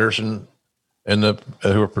the writers and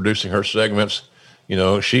who were producing her segments,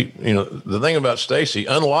 the thing about Stacy,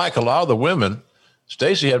 unlike a lot of the women,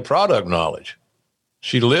 Stacy had product knowledge.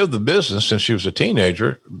 She lived the business since she was a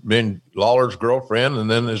teenager, being Lawler's girlfriend and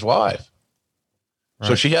then his wife. Right.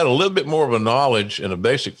 So she had a little bit more of a knowledge and a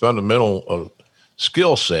basic fundamental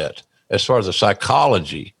skill set as far as the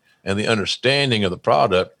psychology and the understanding of the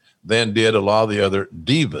product than did a lot of the other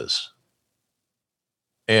divas.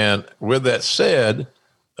 And with that said,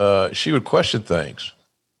 she would question things,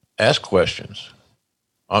 ask questions.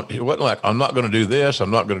 It wasn't like, I'm not going to do this, I'm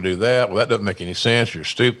not going to do that. Well, that doesn't make any sense. You're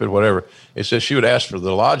stupid, whatever. It says she would ask for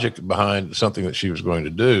the logic behind something that she was going to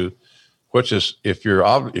do, which is if you're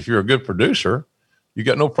a good producer, you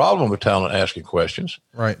got no problem with talent asking questions,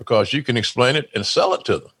 right? Because you can explain it and sell it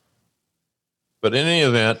to them. But in any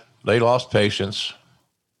event, they lost patience,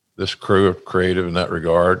 this crew of creative in that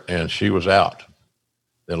regard, and she was out.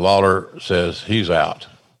 Then Lawler says he's out.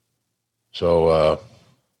 So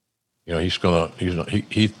You know,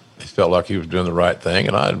 he felt like he was doing the right thing,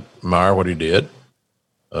 and I admire what he did.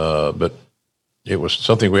 But it was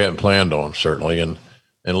something we hadn't planned on, certainly, and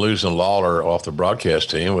losing Lawler off the broadcast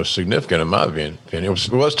team was significant in my opinion. It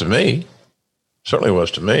was to me, certainly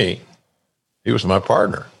was to me. He was my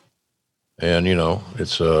partner, and you know,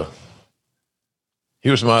 he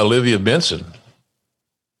was my Olivia Benson.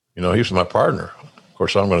 You know, he was my partner. Of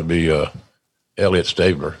course, I'm going to be Elliot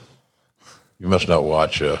Stabler. You must not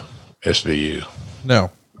watch SVU.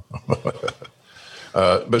 No.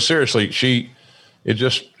 But seriously, it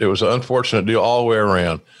was an unfortunate deal all the way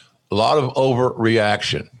around. A lot of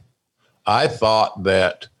overreaction. I thought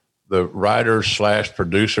that the writers /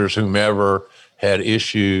 producers, whomever, had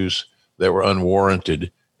issues that were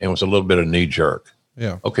unwarranted and was a little bit of knee jerk.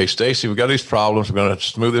 Yeah. Okay, Stacey, we got these problems. We're going to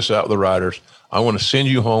smooth this out with the writers. I want to send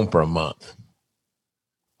you home for a month.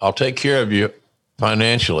 I'll take care of you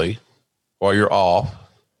financially while you're off,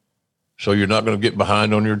 so you're not going to get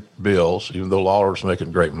behind on your bills, even though Lawler's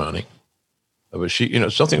making great money. But she, you know,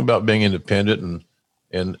 something about being independent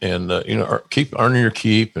and you know, keep earning your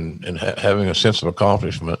keep and having a sense of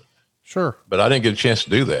accomplishment. Sure. But I didn't get a chance to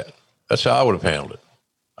do that. That's how I would have handled it.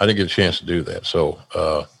 I didn't get a chance to do that. So,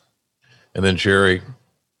 and then Jerry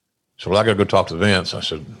said, well, I got to go talk to Vince. I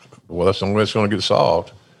said, well, that's the only way it's going to get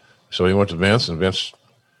solved. So he went to Vince, and Vince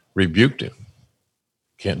rebuked him.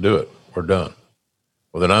 Can't do it. We're done.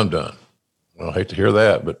 Well, then I'm done. Well, I hate to hear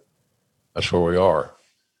that, but that's where we are.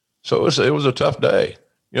 So it was a tough day.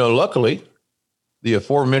 You know, luckily, the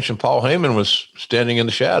aforementioned Paul Heyman was standing in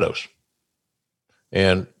the shadows.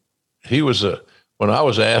 And he was when I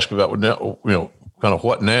was asked about, you know, kind of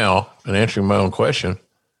what now, and answering my own question,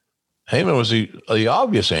 Heyman was the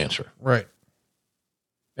obvious answer. Right.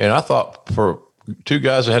 And I thought, for two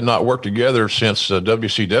guys that had not worked together since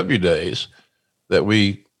WCW days, that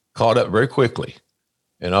we caught up very quickly.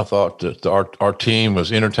 And I thought that our team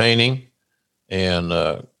was entertaining and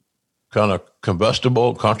kind of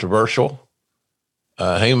combustible, controversial.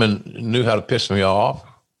 Heyman knew how to piss me off,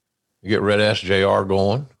 get Red Ass JR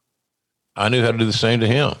going. I knew how to do the same to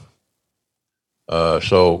him.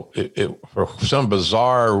 So for some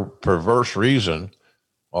bizarre, perverse reason,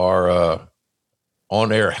 our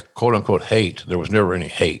on-air, quote-unquote, hate, there was never any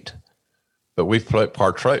hate. But we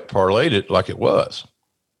parlayed it like it was.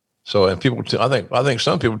 So, and people, I think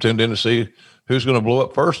some people tuned in to see who's going to blow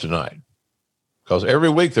up first tonight, because every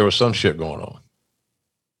week there was some shit going on.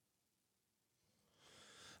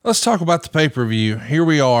 Let's talk about the pay-per-view. Here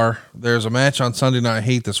we are. There's a match on Sunday Night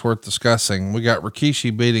Heat that's worth discussing. We got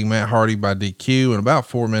Rikishi beating Matt Hardy by DQ in about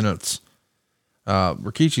 4 minutes.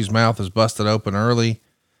 Rikishi's mouth is busted open early.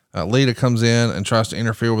 Lita comes in and tries to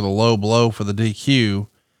interfere with a low blow for the DQ.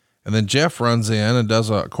 And then Jeff runs in and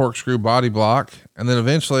does a corkscrew body block. And then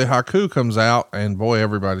eventually Haku comes out, and boy,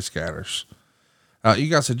 everybody scatters. You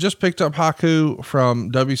guys had just picked up Haku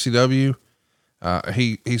from WCW.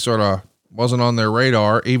 He sort of wasn't on their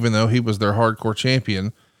radar, even though he was their hardcore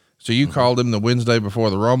champion. So you called him the Wednesday before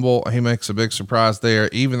the Rumble. He makes a big surprise there,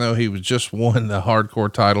 even though he was just won the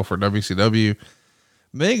hardcore title for WCW.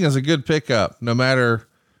 Ming is a good pickup, no matter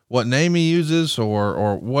what name he uses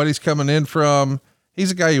or what he's coming in from.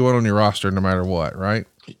 He's a guy you want on your roster no matter what, right?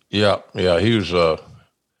 Yeah. He was,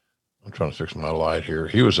 I'm trying to fix my light here.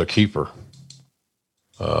 He was a keeper.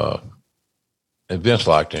 And Vince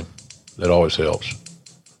liked him. That always helps.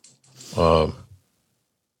 And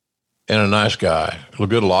a nice guy, a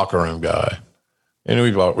good locker room guy. And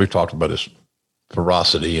we've talked about his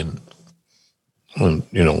ferocity and you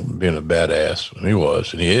know, being a badass. And he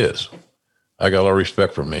was, and he is. I got a lot of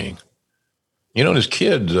respect for Ming. You know, his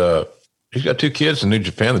kids, he's got 2 kids in New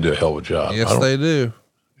Japan that do a hell of a job. Yes, they do.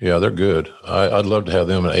 Yeah, they're good. I'd love to have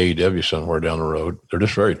them in AEW somewhere down the road. They're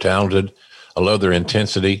just very talented. I love their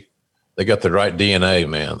intensity. They got the right DNA,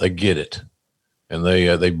 man. They get it, and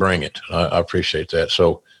they bring it. I appreciate that.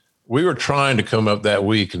 So we were trying to come up that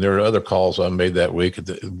week, and there are other calls I made that week,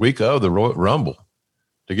 the week of the Royal Rumble,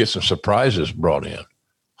 to get some surprises brought in.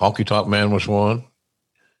 Honky Tonk Man was one.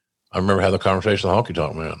 I remember having the conversation with Honky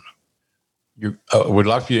Tonk Man. We'd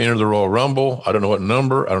like for you to enter the Royal Rumble. I don't know what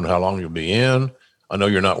number. I don't know how long you'll be in. I know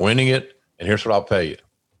you're not winning it, and here's what I'll pay you.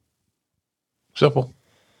 Simple.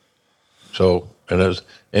 So,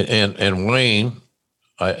 and Wayne,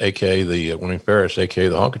 aka the Wayne Ferris, aka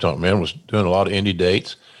the Honky Tonk Man, was doing a lot of indie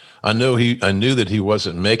dates. I knew that he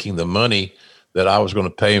wasn't making the money that I was going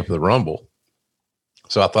to pay him for the Rumble,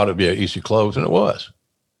 so I thought it'd be an easy close, and it was,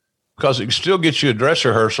 because it still gets you a dress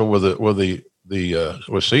rehearsal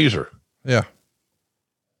with Caesar. Yeah.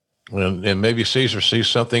 And maybe Caesar sees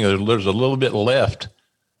something, there's a little bit left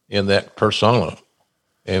in that persona,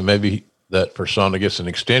 and maybe that persona gets an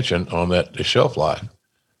extension on that shelf life.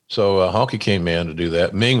 So Honky came in to do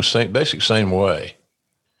that. Ming, same way.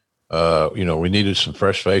 We needed some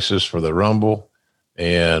fresh faces for the Rumble,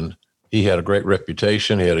 and he had a great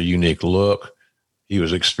reputation. He had a unique look. He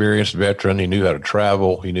was an experienced veteran. He knew how to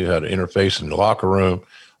travel. He knew how to interface in the locker room.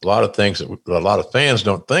 A lot of things that a lot of fans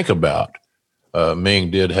don't think about.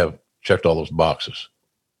 Ming did have checked all those boxes.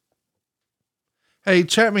 Hey,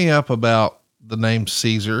 chat me up about the name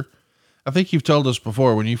Caesar. I think you've told us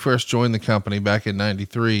before, when you first joined the company back in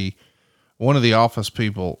 93, one of the office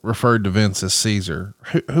people referred to Vince as Caesar.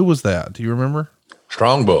 Who was that? Do you remember?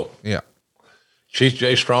 Strongbow. Yeah. Chief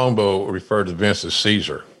Jay Strongbow referred to Vince as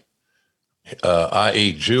Caesar,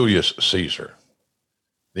 i.e. Julius Caesar,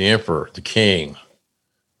 the emperor, the king,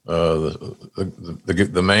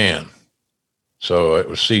 the man. So it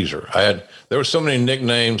was Caesar. There were so many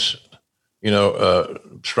nicknames.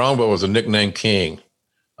 Strongbow was a nickname king.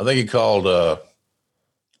 I think he called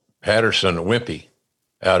Patterson Wimpy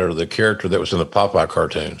out of the character that was in the Popeye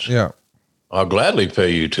cartoons. Yeah. I'll gladly pay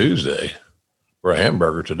you Tuesday for a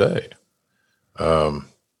hamburger today.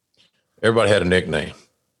 Everybody had a nickname.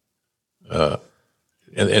 And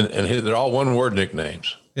they're all one word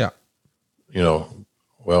nicknames. Yeah. Kind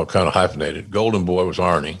of hyphenated. Golden Boy was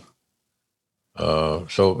Arnie.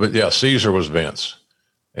 But yeah, Caesar was Vince.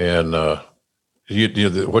 And, what you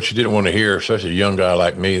didn't want to hear, especially a young guy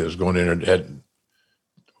like me that was going in and had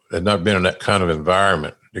not been in that kind of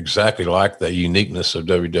environment, exactly like the uniqueness of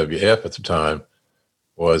WWF at the time,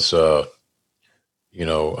 was, you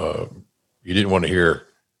didn't want to hear,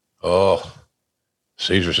 "Oh,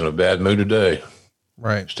 Caesar's in a bad mood today."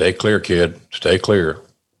 Right. Stay clear, kid. Stay clear.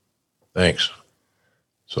 Thanks.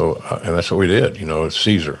 So, and that's what we did. It's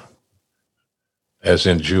Caesar, as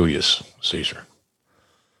in Julius Caesar.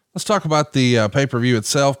 Let's talk about the pay-per-view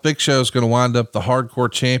itself. Big Show's going to wind up the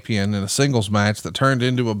Hardcore champion in a singles match that turned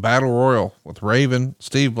into a battle royal with Raven,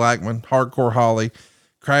 Steve Blackman, Hardcore Holly,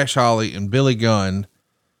 Crash Holly, and Billy Gunn.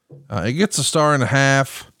 It gets a 1.5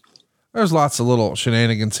 stars. There's lots of little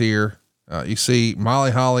shenanigans here. You see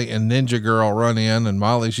Molly Holly and Ninja Girl run in, and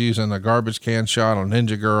Molly's using a garbage can shot on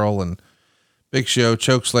Ninja Girl, and Big Show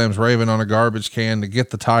chokeslams Raven on a garbage can to get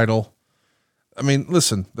the title. I mean,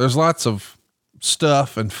 listen, there's lots of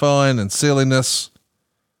stuff and fun and silliness,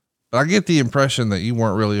 but I get the impression that you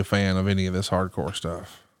weren't really a fan of any of this hardcore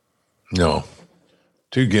stuff. No,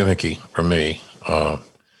 too gimmicky for me.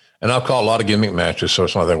 And I've called a lot of gimmick matches. So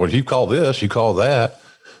it's not that, well, you call this, you call that,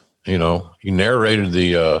 you narrated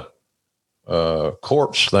the,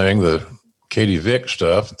 corpse thing, the Katie Vick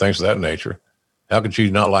stuff, things of that nature. How could you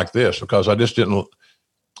not like this? Because I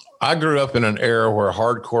grew up in an era where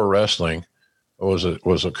hardcore wrestling was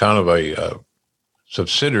a kind of a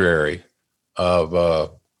subsidiary of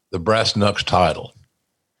the Brass Knucks title.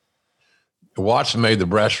 Watts made the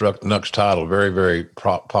Brass Knucks title very, very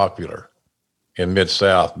popular in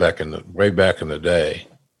Mid-South way back in the day.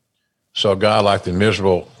 So a guy like the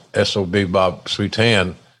miserable SOB Bob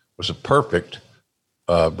Sweetan was a perfect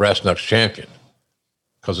Brass Knucks champion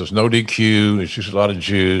because there's no DQ, there's just a lot of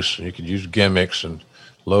juice, and you could use gimmicks and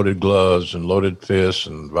loaded gloves and loaded fists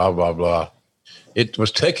and blah, blah, blah. It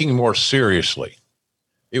was taking more seriously.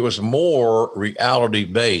 It was more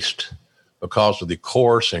reality-based because of the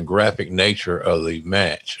coarse and graphic nature of the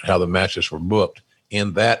match, how the matches were booked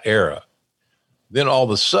in that era. Then all of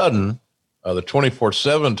a sudden, the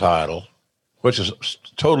 24/7 title, which is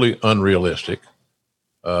totally unrealistic,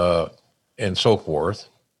 and so forth,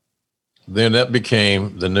 then that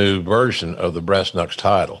became the new version of the Brass Knucks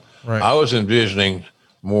title. Right. I was envisioning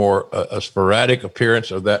more a sporadic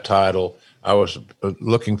appearance of that title. I was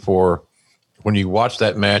looking for, when you watch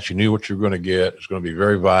that match, you knew what you were going to get. It's going to be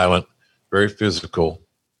very violent, very physical,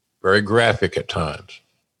 very graphic at times.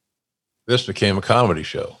 This became a comedy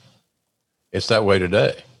show. It's that way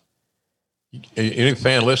today. Any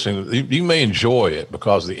fan listening, you may enjoy it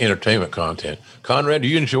because of the entertainment content. Conrad, do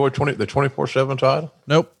you enjoy the 24/7 title?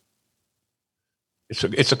 Nope.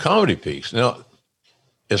 It's a comedy piece. Now,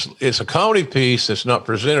 it's a comedy piece that's not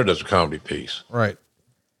presented as a comedy piece. Right.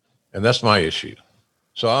 And that's my issue.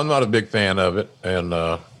 So I'm not a big fan of it. And,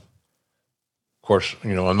 of course,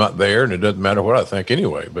 I'm not there, and it doesn't matter what I think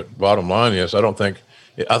anyway. But bottom line is, I think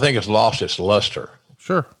it's lost its luster.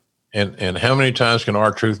 Sure. And how many times can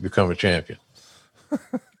R-Truth become a champion?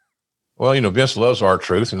 Well, Vince loves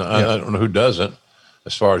R-Truth, and I don't know who doesn't,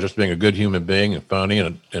 as far as just being a good human being and funny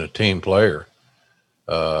and a team player.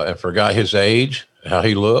 And for a guy his age, how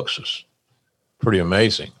he looks is pretty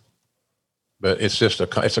amazing. But it's just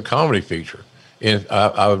it's a comedy feature. And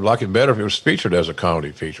I would like it better if it was featured as a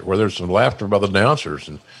comedy feature, where there's some laughter by the announcers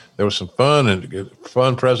and there was some fun and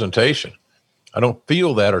fun presentation. I don't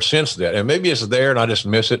feel that or sense that. And maybe it's there and I just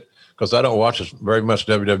miss it because I don't watch very much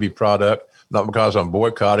WWE product, not because I'm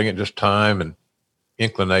boycotting it, just time and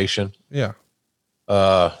inclination. Yeah.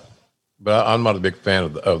 But I'm not a big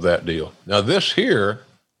fan of that deal. Now this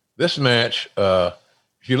match,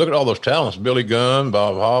 if you look at all those talents, Billy Gunn,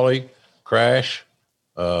 Bob Holly, Crash,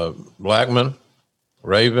 Blackman,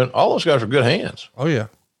 Raven, all those guys are good hands. Oh yeah.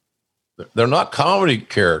 They're not comedy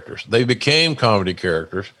characters. They became comedy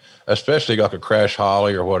characters, especially like a Crash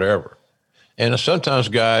Holly or whatever. And sometimes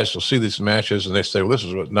guys will see these matches and they say, well, this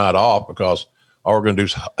is not off because all we're going to do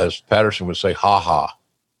is, as Patterson would say, ha-ha.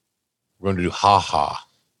 We're going to do ha-ha.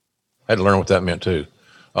 I had to learn what that meant too.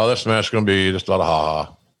 Oh, this match is going to be just a lot of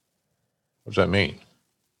ha-ha. What does that mean?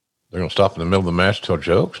 They're going to stop in the middle of the match to tell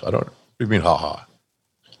jokes? I don't. What do you mean ha-ha?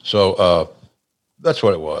 So that's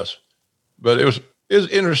what it was. But it was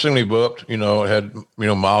interestingly booked. It had,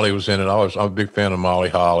 Molly was in it. I'm a big fan of Molly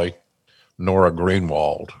Holly, Nora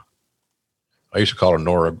Greenwald. I used to call her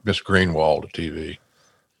Nora Miss Greenwald at TV.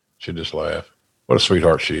 She'd just laugh. What a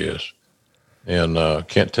sweetheart she is. And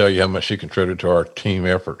can't tell you how much she contributed to our team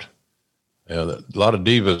effort. And a lot of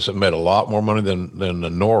divas have made a lot more money than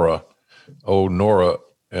Nora,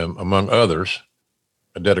 and among others,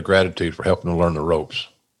 a debt of gratitude for helping them learn the ropes.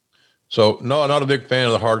 So, no, I'm not a big fan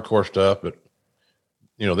of the hardcore stuff, but,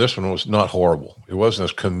 this one was not horrible. It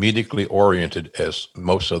wasn't as comedically oriented as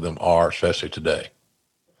most of them are, especially today.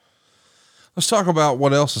 Let's talk about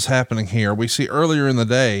what else is happening here. We see earlier in the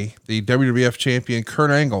day, the WWF champion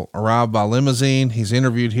Kurt Angle arrived by limousine. He's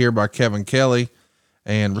interviewed here by Kevin Kelly,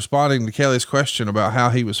 and responding to Kelly's question about how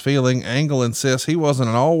he was feeling, Angle insists he wasn't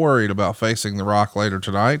at all worried about facing The Rock later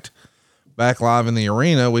tonight. Back live in the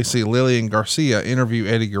arena, we see Lillian Garcia interview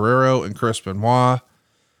Eddie Guerrero and Chris Benoit.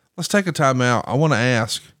 Let's take a time out. I want to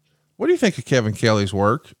ask, what do you think of Kevin Kelly's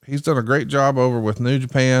work? He's done a great job over with New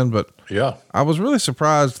Japan, but yeah, I was really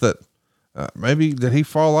surprised that maybe did he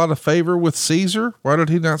fall out of favor with Caesar? Why did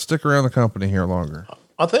he not stick around the company here longer?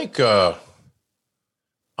 I think,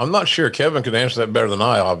 I'm not sure Kevin could answer that better than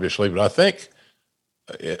I, obviously, but I think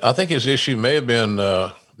his issue may have been,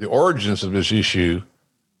 the origins of his issue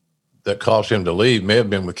that caused him to leave may have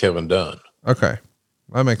been with Kevin Dunn. Okay.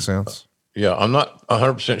 That makes sense. Yeah. I'm not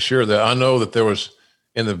 100% sure that. I know that there was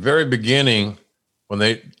in the very beginning when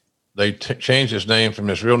they changed his name from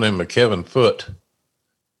his real name of Kevin Foote,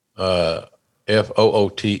 Foote,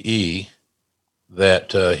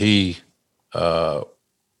 that he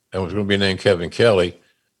and was going to be named Kevin Kelly.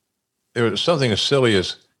 There was something as silly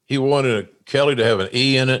as he wanted Kelly to have an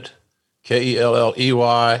E in it, Kelley,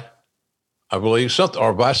 I believe, something,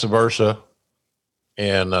 or vice versa.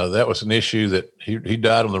 And that was an issue that he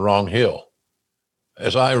died on the wrong hill,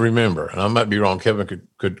 as I remember. And I might be wrong. Kevin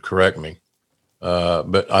could correct me.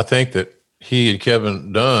 But I think that he and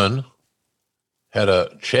Kevin Dunn had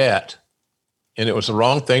a chat, and it was the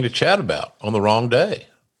wrong thing to chat about on the wrong day.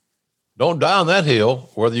 Don't die on that hill,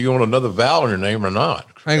 whether you want another vowel in your name or not.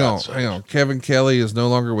 Hang on. Kevin Kelly is no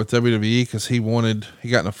longer with WWE because he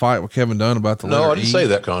got in a fight with Kevin Dunn about the letter No, I didn't say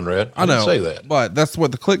that, Conrad. I didn't say that. But that's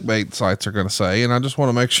what the clickbait sites are going to say. And I just want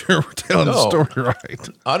to make sure we're telling the story right.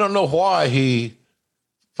 I don't know why he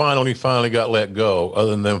finally got let go,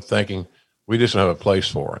 other than them thinking we just don't have a place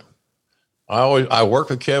for him. I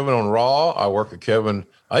worked with Kevin on Raw. I even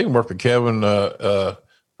worked with Kevin for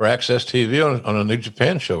Access TV on a New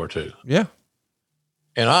Japan show or two. Yeah.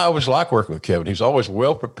 And I always like working with Kevin. He's always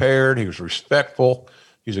well prepared. He was respectful.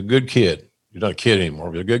 He's a good kid. He's not a kid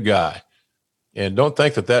anymore, but a good guy. And don't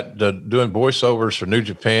think that doing voiceovers for New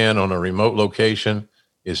Japan on a remote location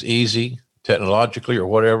is easy technologically or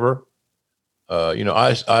whatever.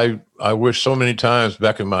 I wish so many times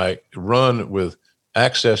back in my run with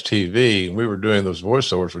Access TV, and we were doing those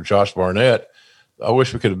voiceovers with Josh Barnett, I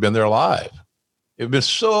wish we could have been there live. It'd been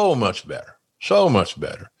so much better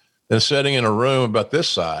than sitting in a room about this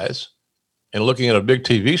size and looking at a big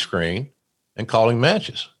TV screen and calling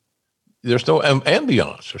matches. There's no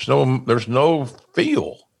ambiance. There's no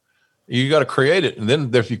feel. You got to create it. And then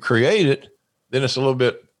if you create it, then it's a little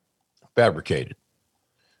bit fabricated.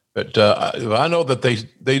 But I know that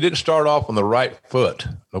they didn't start off on the right foot,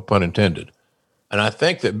 no pun intended. And I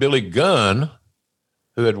think that Billy Gunn,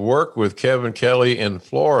 who had worked with Kevin Kelly in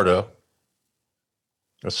Florida,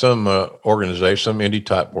 some organization, some indie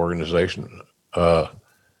type organization,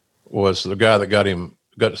 was the guy that got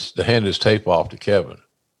to hand his tape off to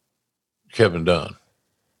Kevin Dunn.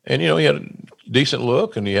 And, he had a decent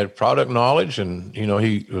look and he had product knowledge and,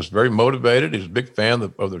 he was very motivated. He was a big fan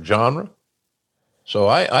of the genre. So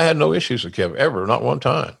I had no issues with Kevin ever, not one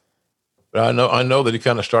time. But I know that he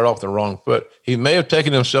kind of started off the wrong foot. He may have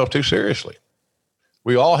taken himself too seriously.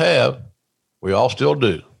 We all have. We all still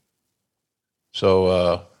do.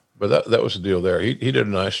 So, but that was the deal there. He did a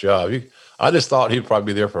nice job. I just thought he'd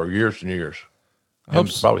probably be there for years and years.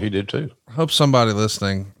 Probably he did too. I hope somebody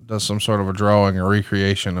listening does some sort of a drawing or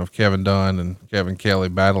recreation of Kevin Dunn and Kevin Kelly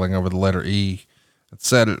battling over the letter E. It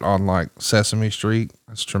said it on like Sesame Street.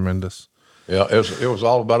 That's tremendous. Yeah, it was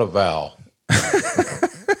all about a vowel.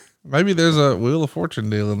 Maybe there's a Wheel of Fortune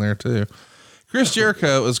deal in there too. Chris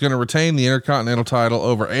Jericho is going to retain the Intercontinental title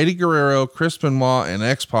over Eddie Guerrero, Chris Benoit, and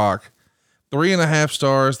X-Pac. 3.5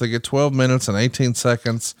 stars. They get 12 minutes and 18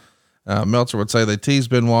 seconds. Meltzer would say they teased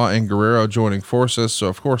Benoit and Guerrero joining forces. So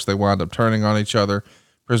of course they wind up turning on each other,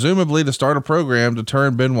 presumably to start a program to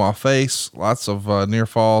turn Benoit face. Lots of near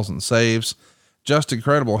falls and saves. Just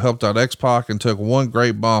Incredible helped out X-Pac and took one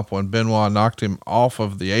great bump when Benoit knocked him off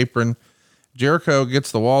of the apron. Jericho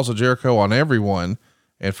gets the walls of Jericho on everyone.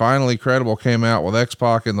 And finally Credible came out with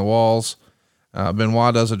X-Pac in the walls.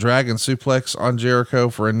 Benoit does a dragon suplex on Jericho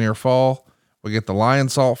for a near fall. We get the lion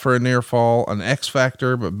salt for a near fall, an X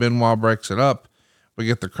Factor, but Benoit breaks it up. We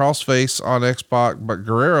get the crossface on X-Pac, but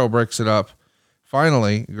Guerrero breaks it up.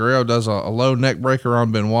 Finally, Guerrero does a low neck breaker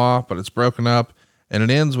on Benoit, but it's broken up, and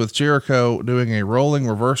it ends with Jericho doing a rolling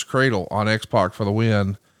reverse cradle on X-Pac for the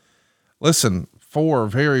win. Listen, 4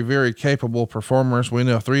 very, very capable performers. We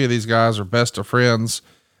know 3 of these guys are best of friends.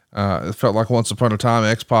 It felt like once upon a time,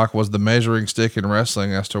 X-Pac was the measuring stick in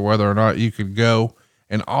wrestling as to whether or not you could go,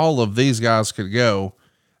 and all of these guys could go.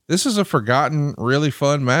 This is a forgotten, really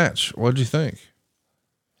fun match. What'd you think?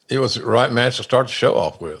 It was the right match to start the show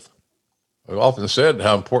off with. We've often said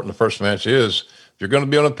how important the first match is. If you're going to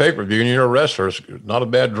be on a pay-per-view and you're a wrestler, it's not a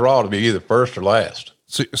bad draw to be either first or last.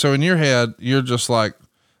 So in your head, you're just like,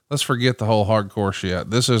 let's forget the whole hardcore shit.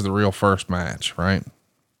 This is the real first match, right?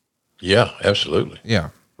 Yeah, absolutely. Yeah.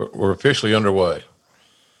 We're officially underway.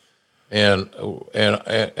 And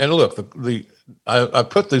look, I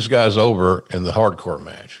put these guys over in the hardcore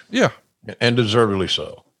match. Yeah. And deservedly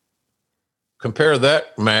so. Compare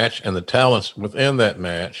that match and the talents within that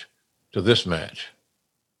match to this match.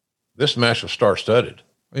 This match was star-studded.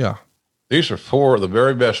 Yeah. These are 4 of the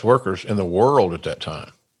very best workers in the world at that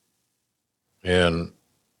time. And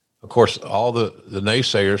of course, all the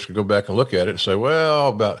naysayers could go back and look at it and say,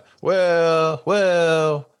 well,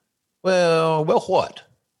 what?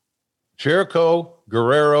 Jericho,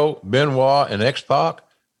 Guerrero, Benoit, and X-Pac,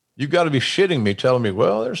 you got to be shitting me telling me,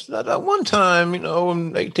 well, there's that one time, in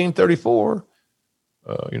 1834,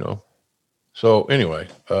 So anyway,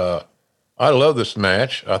 I love this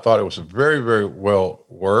match. I thought it was very, very well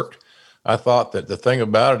worked. I thought that the thing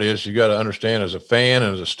about it is you got to understand as a fan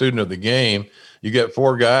and as a student of the game, you get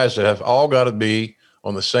 4 guys that have all got to be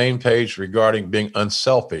on the same page regarding being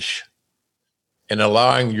unselfish and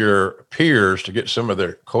allowing your peers to get some of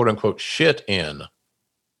their quote unquote shit in.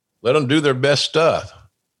 Let them do their best stuff,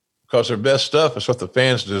 because their best stuff is what the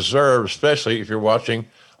fans deserve, especially if you're watching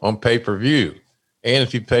on pay-per-view. And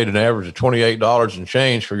if you paid an average of $28 and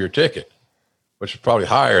change for your ticket, which is probably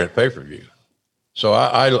higher at pay-per-view. So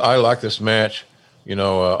I like this match.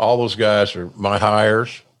 All those guys are my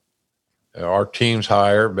hires. Our team's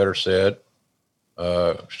hire, better said.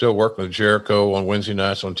 Still working with Jericho on Wednesday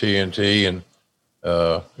nights on TNT, and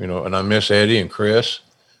and I miss Eddie and Chris,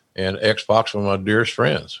 and X-Pac, one of my dearest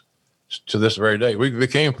friends to this very day. We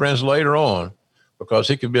became friends later on because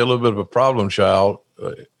he could be a little bit of a problem child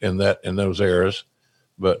in those eras,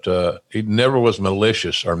 but he never was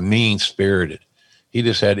malicious or mean-spirited. He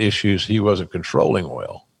just had issues he wasn't controlling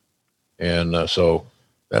well, and so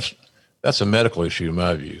that's a medical issue in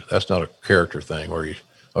my view. That's not a character thing where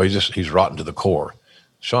he's rotten to the core.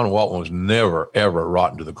 Sean Waltman was never ever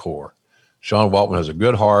rotten to the core. Sean Waltman has a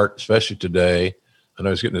good heart, especially today. I know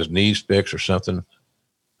he's getting his knees fixed or something.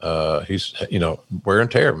 He's wear and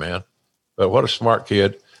tear, man. But what a smart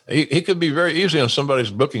kid. He could be very easily on somebody's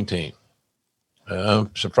booking team.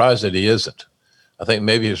 I'm surprised that he isn't. I think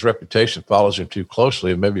maybe his reputation follows him too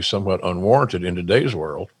closely and maybe somewhat unwarranted in today's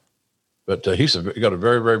world. But he's got a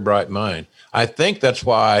very, very bright mind. I think that's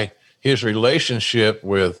why his relationship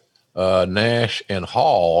with Nash and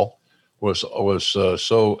Hall was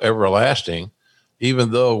so everlasting,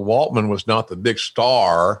 even though Waltman was not the big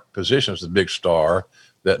star, positions the big star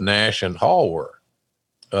that Nash and Hall were.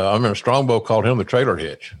 I remember Strongbow called him the trailer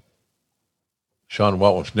hitch. Sean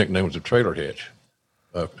Waltman's nickname was the trailer hitch.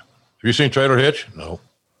 Have you seen Trailer Hitch? No,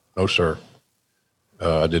 sir.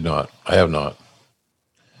 I did not. I have not.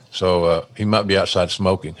 So he might be outside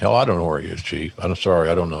smoking. Hell, I don't know where he is, Chief. I'm sorry,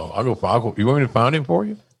 I don't know. I'll go. You want me to find him for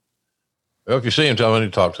you? Well, if you see him, tell me I need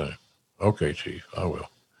to talk to him. Okay, Chief, I will.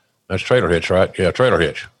 That's Trailer Hitch, right? Yeah, Trailer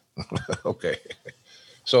Hitch. Okay.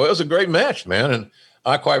 So it was a great match, man. And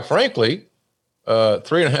I, quite frankly,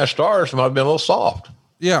 3.5 stars might have been a little soft.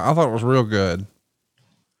 Yeah, I thought it was real good.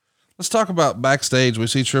 Let's talk about backstage. We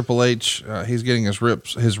see Triple H. He's getting his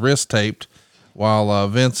wrist taped while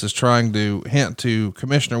Vince is trying to hint to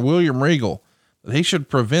Commissioner William Regal that he should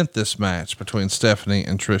prevent this match between Stephanie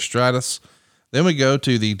and Trish Stratus. Then we go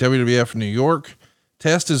to the WWF New York.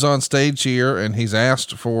 Test is on stage here, and he's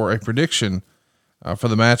asked for a prediction for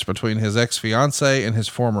the match between his ex-fiance and his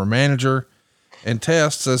former manager. And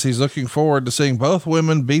Test says he's looking forward to seeing both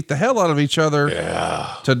women beat the hell out of each other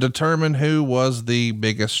to determine who was the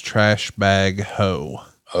biggest trash bag hoe.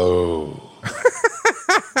 Oh.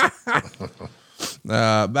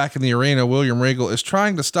 Back in the arena, William Regal is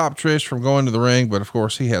trying to stop Trish from going to the ring, but of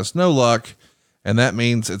course he has no luck, and that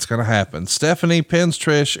means it's going to happen. Stephanie pins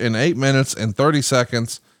Trish in 8 minutes and 30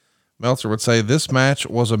 seconds. Meltzer would say this match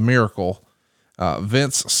was a miracle.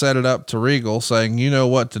 Vince set it up to Regal saying, you know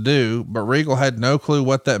what to do, but Regal had no clue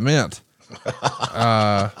what that meant.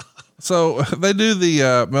 So they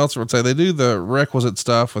do Meltzer would say they do the requisite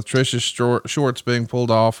stuff with Trish's shorts being pulled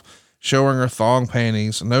off, showing her thong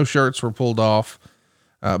panties. No shirts were pulled off.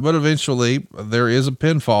 But eventually there is a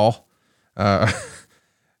pinfall.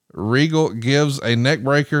 Regal gives a neck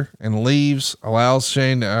breaker and leaves, allows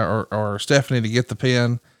Shane or Stephanie to get the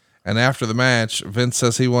pin. And after the match, Vince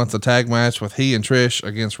says he wants a tag match with he and Trish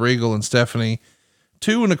against Regal and Stephanie.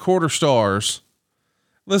 2.25 stars.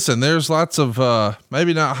 Listen, there's lots of,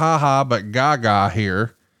 maybe not but gaga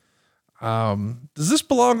here. Does this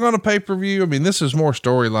belong on a pay-per-view? I mean, this is more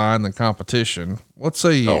storyline than competition. What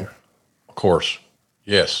say you? Oh, of course.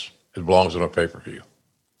 Yes. It belongs on a pay-per-view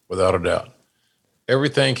without a doubt.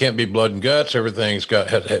 Everything can't be blood and guts. Everything's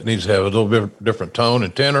needs to have a little bit different tone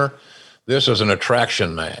and tenor. This is an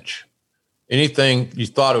attraction match. Anything you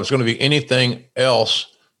thought it was going to be anything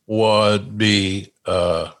else would be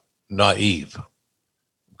naive,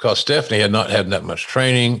 because Stephanie had not had that much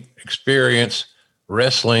training, experience,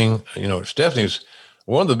 wrestling. You know, Stephanie's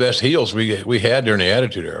one of the best heels we had during the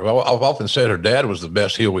Attitude Era. I've often said her dad was the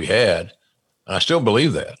best heel we had, and I still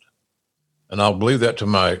believe that. And I'll believe that to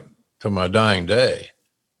my dying day,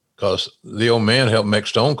 because the old man helped make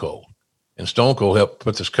Stone Cold. And Stone Cold helped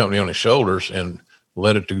put this company on his shoulders and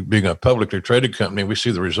led it to being a publicly traded company. We see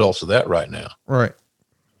the results of that right now. Right.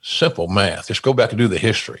 Simple math. Just go back and do the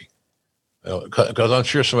history. Because I'm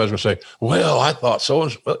sure somebody's going to say, well, I thought so.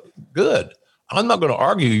 Good. I'm not going to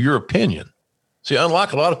argue your opinion. See,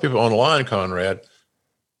 unlike a lot of people on the line, Conrad,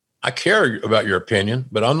 I care about your opinion,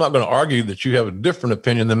 but I'm not going to argue that you have a different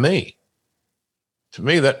opinion than me. To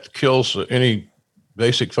me, that kills any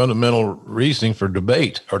basic fundamental reasoning for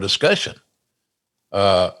debate or discussion.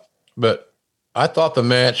 But I thought the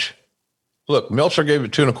match, look, Meltzer gave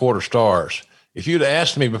it 2.25 stars. If you'd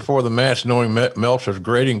asked me before the match, knowing Meltzer's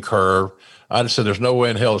grading curve, I'd have said there's no way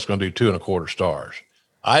in hell it's going to do 2.25 stars.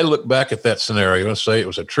 I look back at that scenario and say it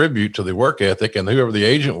was a tribute to the work ethic and whoever the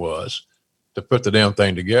agent was to put the damn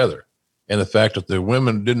thing together. And the fact that the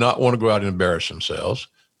women did not want to go out and embarrass themselves.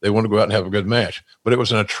 They wanted to go out and have a good match, but it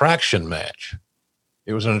was an attraction match.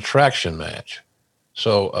 It was an attraction match.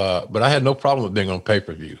 So, but I had no problem with being on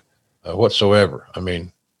pay-per-view whatsoever. I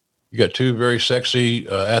mean, you got two very sexy,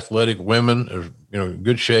 athletic women,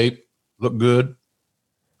 good shape, look good.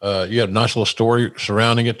 You had a nice little story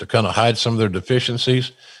surrounding it to kind of hide some of their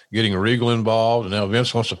deficiencies, getting Regal involved, and now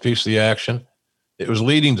Vince wants a piece of the action. It was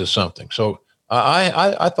leading to something. So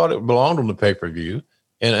I thought it belonged on the pay-per-view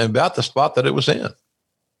and about the spot that it was in.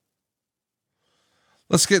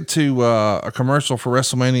 Let's get to a commercial for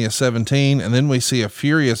WrestleMania 17, and then we see a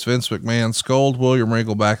furious Vince McMahon scold William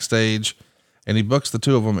Regal backstage, and he books the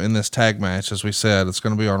two of them in this tag match. As we said, it's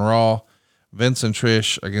going to be on Raw, Vince and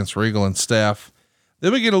Trish against Regal and Steph.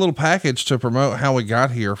 Then we get a little package to promote how we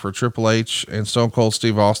got here for Triple H and Stone Cold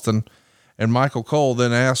Steve Austin, and Michael Cole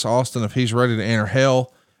then asks Austin if he's ready to enter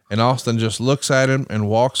hell, and Austin just looks at him and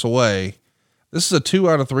walks away. This is a 2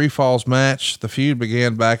 out of 3 falls match. The feud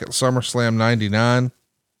began back at SummerSlam 99.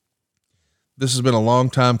 This has been a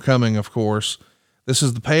long time coming, of course. This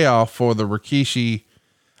is the payoff for the Rikishi,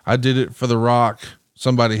 I did it for The Rock,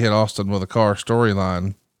 somebody hit Austin with a car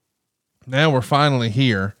storyline. Now we're finally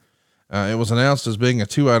here. It was announced as being a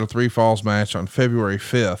 2 out of 3 falls match on February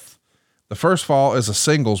 5th. The first fall is a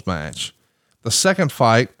singles match. The second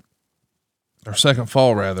fall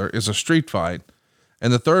is a street fight.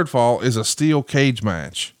 And the third fall is a steel cage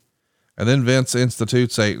match. And then Vince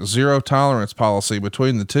institutes a 0 tolerance policy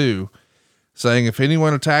between the two, saying if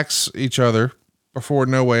anyone attacks each other before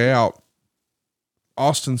No Way Out,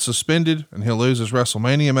 Austin's suspended and he'll lose his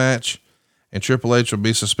WrestleMania match, and Triple H will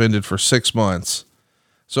be suspended for 6 months.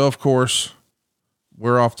 So of course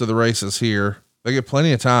we're off to the races here. They get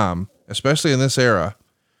plenty of time. especially in this era.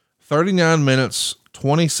 39 minutes,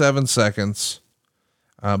 27 seconds.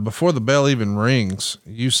 Before the bell even rings,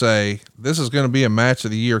 you say, this is going to be a match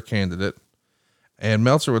of the year candidate. And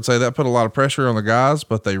Meltzer would say that put a lot of pressure on the guys,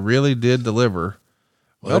 but they really did deliver.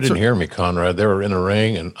 Well, they didn't hear me, Conrad. They were in the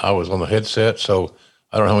ring and I was on the headset. So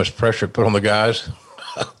I don't know how much pressure it put on the guys,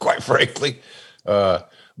 quite frankly.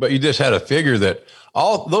 But you just had to figure that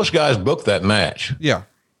all those guys booked that match. Yeah.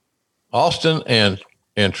 Austin and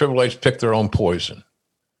Triple H picked their own poison.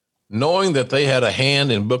 Knowing that they had a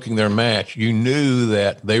hand in booking their match, you knew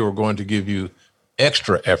that they were going to give you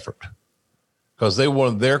extra effort because they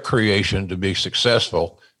wanted their creation to be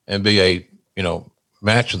successful and be a,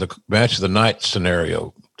 match of the night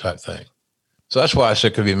scenario type thing. So that's why I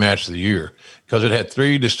said it could be match of the year, because it had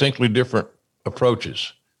 3 distinctly different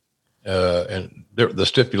approaches, and the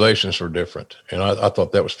stipulations were different. And I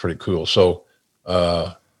thought that was pretty cool. So,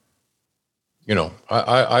 I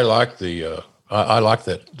like I like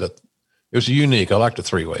that it was unique. I like the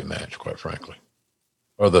 3-way match, quite frankly,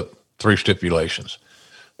 or the 3 stipulations,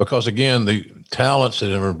 because again, the talents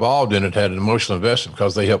that were involved in it had an emotional investment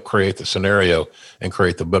because they helped create the scenario and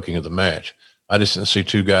create the booking of the match. I just didn't see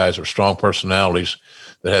 2 guys with strong personalities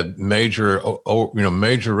that had major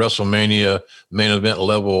WrestleMania main event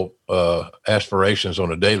level aspirations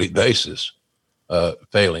on a daily basis,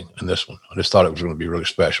 failing in this one. I just thought it was going to be really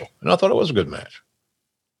special, and I thought it was a good match.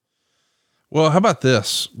 Well, how about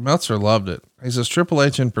this? Meltzer loved it. He says Triple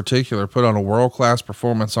H in particular put on a world-class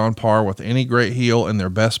performance on par with any great heel in their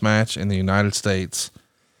best match in the United States.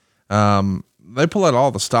 They pull out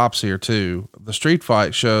all the stops here too. The street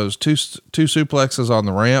fight shows two suplexes on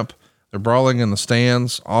the ramp. They're brawling in the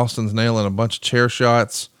stands. Austin's nailing a bunch of chair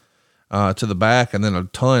shots to the back and then a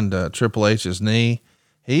ton to Triple H's knee.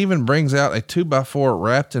 He even brings out a 2x4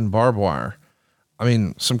 wrapped in barbed wire. I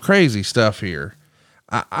mean, some crazy stuff here.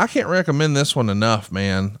 I can't recommend this one enough,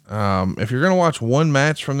 man. If you're going to watch one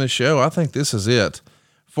match from this show, I think this is it.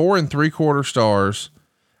 4 3/4 stars.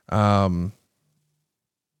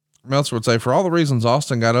 Meltzer would say, for all the reasons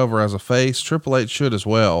Austin got over as a face, Triple H should as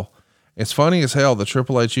well. It's funny as hell that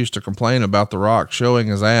Triple H used to complain about The Rock showing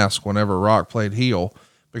his ass whenever Rock played heel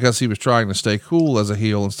because he was trying to stay cool as a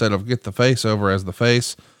heel instead of get the face over as the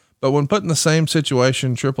face. But when put in the same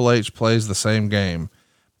situation, Triple H plays the same game.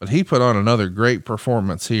 But he put on another great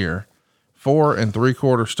performance here. 4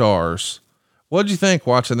 3/4 stars. What'd you think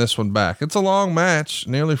watching this one back? It's a long match,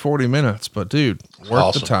 nearly 40 minutes, but dude,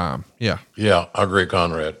 worth the time. Yeah. Yeah, I agree,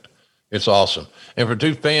 Conrad. It's awesome. And for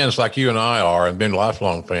 2 fans like you and I are, and been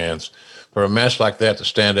lifelong fans, for a match like that to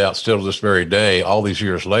stand out still to this very day, all these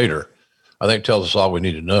years later, I think tells us all we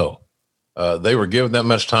need to know. They were given that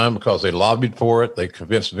much time because they lobbied for it. They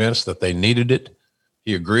convinced Vince that they needed it.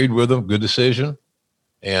 He agreed with them. Good decision.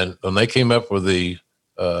 And when they came up with the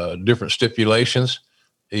different stipulations,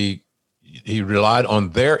 he relied on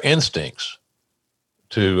their instincts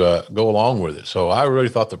to go along with it. So I really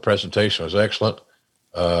thought the presentation was excellent.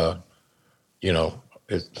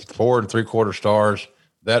 It's 4 3/4 stars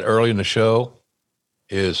that early in the show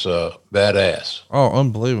is badass. Oh,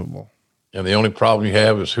 unbelievable. And the only problem you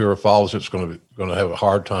have is whoever follows it's going to have a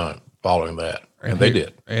hard time following that. And they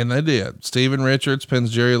did. And they did. Steven Richards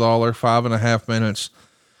pins Jerry Lawler 5.5 minutes.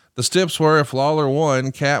 The steps were if Lawler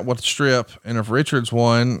won, Cat would strip, and if Richards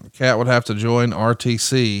won, Cat would have to join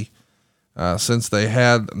RTC. Since they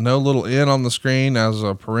had no little N on the screen as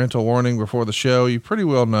a parental warning before the show, you pretty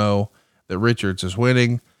well know that Richards is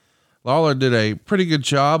winning. Lawler did a pretty good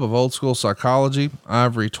job of old school psychology.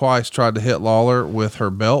 Ivory twice tried to hit Lawler with her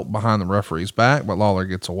belt behind the referee's back, but Lawler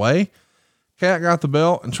gets away. Cat got the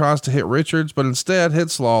belt and tries to hit Richards, but instead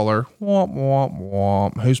hits Lawler, womp, womp,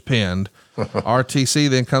 womp, who's pinned. RTC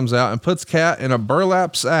then comes out and puts Cat in a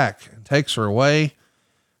burlap sack and takes her away.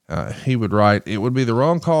 He would write, it would be the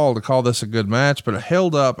wrong call to call this a good match, but it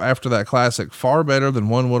held up after that classic far better than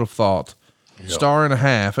one would have thought. Yep. 1.5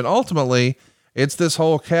 stars. And ultimately, it's this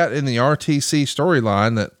whole Cat in the RTC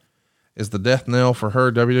storyline that is the death knell for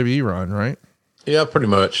her WWE run, right? Yeah, pretty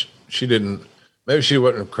much. Maybe she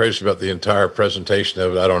wasn't crazy about the entire presentation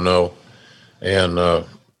of it. I don't know. And,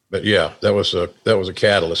 but yeah, that was a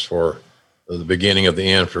catalyst for the beginning of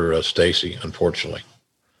the end for Stacy, unfortunately.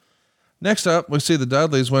 Next up, we see the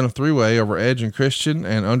Dudleys win a 3-way over Edge and Christian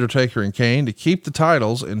and Undertaker and Kane to keep the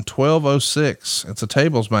titles in 12:06. It's a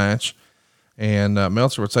tables match. And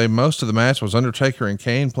Meltzer would say most of the match was Undertaker and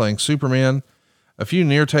Kane playing Superman. A few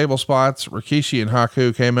near table spots. Rikishi and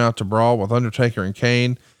Haku came out to brawl with Undertaker and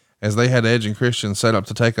Kane as they had Edge and Christian set up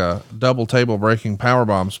to take a double table breaking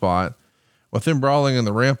powerbomb spot. With them brawling in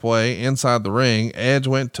the rampway inside the ring, Edge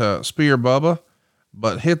went to spear Bubba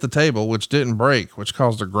but hit the table, which didn't break, which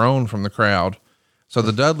caused a groan from the crowd. So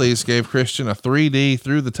the Dudleys gave Christian a 3D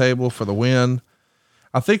through the table for the win.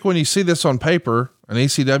 I think when you see this on paper, an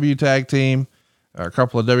ECW tag team, a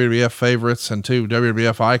couple of WWF favorites and 2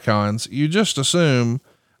 WWF icons, you just assume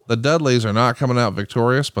the Dudleys are not coming out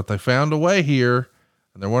victorious, but they found a way here,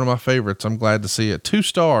 and they're one of my favorites. I'm glad to see it. 2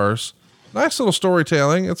 stars. Nice little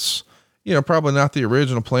storytelling. It's, probably not the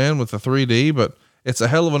original plan with the 3D, but it's a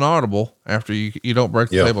hell of an audible after you don't break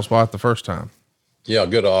the table spot the first time. Yeah.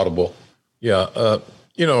 Good audible. Yeah.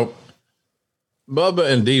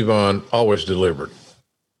 Bubba and Devon always delivered.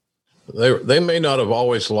 They may not have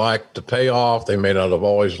always liked the payoff. They may not have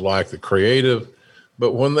always liked the creative,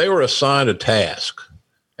 but when they were assigned a task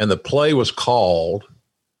and the play was called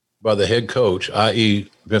by the head coach, i.e.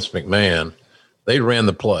 Vince McMahon, they ran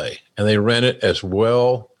the play and they ran it as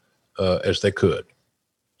well as they could.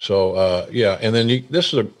 So, and then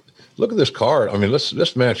look at this card. I mean,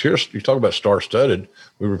 this match here, you talk about star-studded.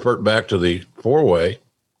 We revert back to the 4-way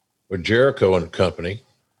with Jericho and company.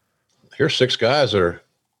 Here's 6 guys that are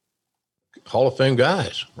Hall of Fame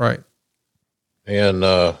guys. Right. And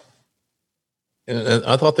I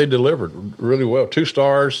thought they delivered really well. 2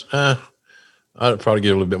 stars. I'd probably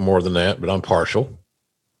give a little bit more than that, but I'm partial.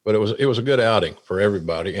 But it was a good outing for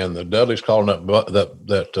everybody. And the Dudleys calling up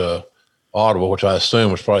that audible, which I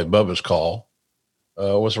assume was probably Bubba's call,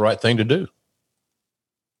 was the right thing to do.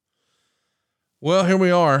 Well, here we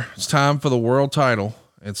are. It's time for the world title.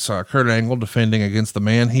 It's Kurt Angle defending against the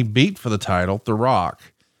man he beat for the title, The Rock.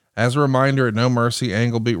 As a reminder, at No Mercy,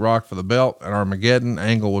 Angle beat Rock for the belt. At Armageddon,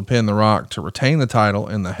 Angle would pin The Rock to retain the title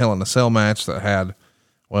in the Hell in a Cell match that had,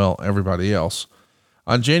 everybody else.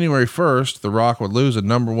 On January 1st, The Rock would lose a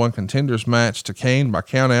number 1 contenders match to Kane by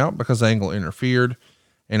countout because Angle interfered.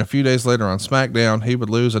 And a few days later on SmackDown, he would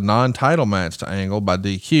lose a non-title match to Angle by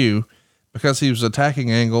DQ because he was attacking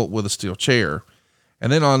Angle with a steel chair.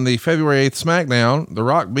 And then on the February 8th SmackDown, The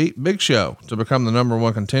Rock beat Big Show to become the number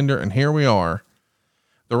 1 contender. And here we are.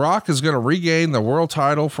 The Rock is going to regain the world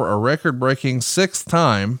title for a record-breaking 6th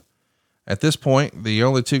time. At this point, the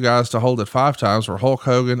only 2 guys to hold it 5 times were Hulk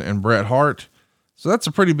Hogan and Bret Hart. So that's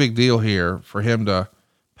a pretty big deal here for him to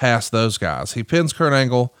pass those guys. He pins Kurt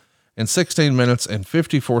Angle in 16 minutes and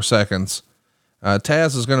 54 seconds.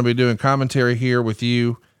 Taz is going to be doing commentary here with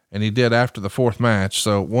you, and he did after the 4th match.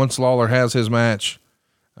 So once Lawler has his match,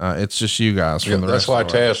 it's just you guys from the rest. That's why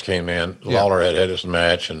Taz came in. Lawler had his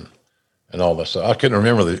match and all this stuff. I couldn't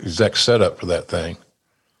remember the exact setup for that thing.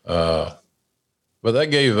 But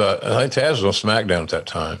that gave, I think Taz was on SmackDown at that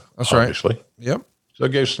time. That's obviously. Right. Yep. So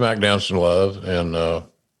it gave SmackDown some love, and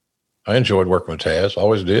I enjoyed working with Taz.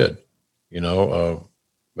 Always did,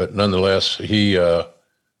 but nonetheless, he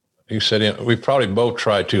said we probably both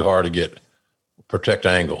tried too hard to protect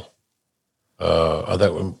Angle. I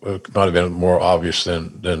think it might have been more obvious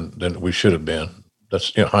than we should have been.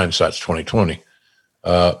 That's hindsight's 2020.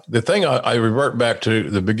 The thing I revert back to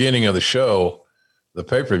the beginning of the show, the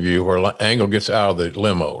pay-per-view, where Angle gets out of the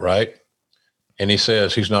limo, right? And he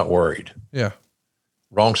says he's not worried. Yeah.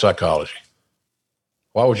 Wrong psychology.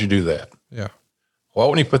 Why would you do that? Yeah. Why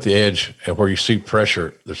wouldn't he put the edge and where you see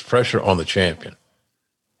pressure? There's pressure on the champion.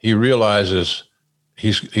 He realizes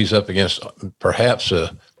he's up against perhaps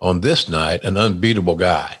on this night an unbeatable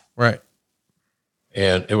guy. Right.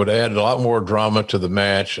 And it would add a lot more drama to the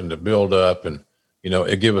match and the build up, and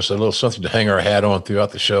it give us a little something to hang our hat on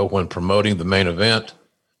throughout the show when promoting the main event.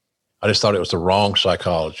 I just thought it was the wrong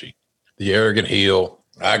psychology. The arrogant heel.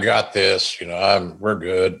 I got this, we're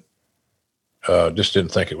good. Just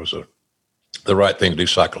didn't think it was the right thing to do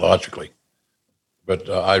psychologically. But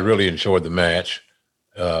I really enjoyed the match.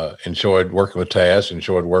 Enjoyed working with Taz.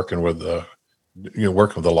 Enjoyed working with the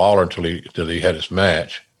Lawler until he had his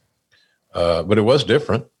match. But it was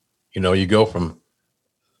different. You go from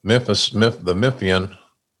the Memphian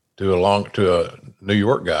to a New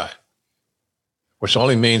York guy, which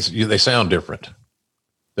only means they sound different.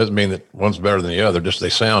 Doesn't mean that one's better than the other, just they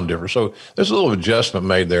sound different. So there's a little adjustment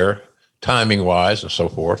made there, timing wise and so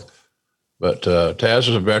forth. But Taz,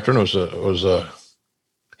 as a veteran,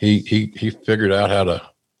 he figured out how to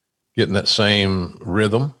get in that same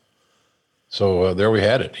rhythm. So there we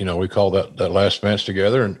had it. We called that last match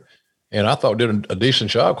together, and I thought did a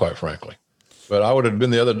decent job, quite frankly. But I would have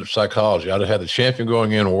been the other psychology. I'd have had the champion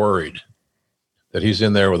going in worried that he's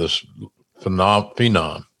in there with this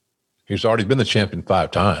phenom. He's already been the champion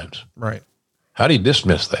 5 times. Right. How do you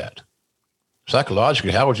dismiss that?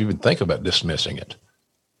 Psychologically, how would you even think about dismissing it?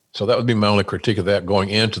 So that would be my only critique of that going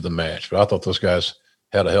into the match. But I thought those guys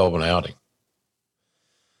had a hell of an outing.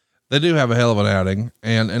 They do have a hell of an outing,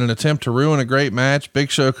 and in an attempt to ruin a great match, Big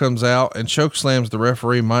Show comes out and chokeslams the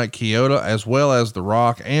referee Mike Chioda, as well as The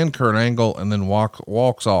Rock and Kurt Angle, and then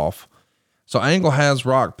walks off. So Angle has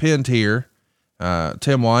Rock pinned here.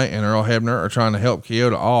 Tim White and Earl Hebner are trying to help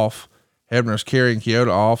Chioda off. Hebner's carrying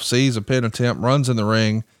Chioda off, sees a pin attempt, runs in the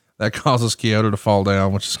ring. That causes Chioda to fall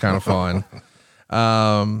down, which is kind of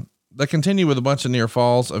fun. They continue with a bunch of near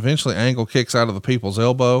falls. Eventually Angle kicks out of the people's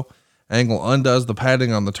elbow. Angle undoes the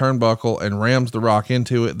padding on the turnbuckle and rams The Rock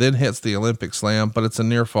into it, then hits the Olympic slam, but it's a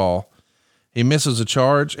near fall. He misses a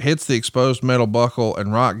charge, hits the exposed metal buckle,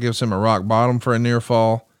 and Rock gives him a rock bottom for a near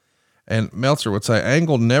fall. And Meltzer would say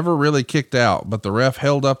Angle never really kicked out, but the ref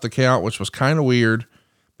held up the count, which was kind of weird,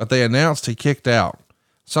 but they announced he kicked out.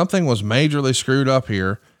 Something was majorly screwed up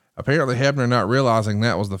here. Apparently Hebner not realizing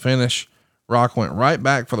that was the finish. Rock went right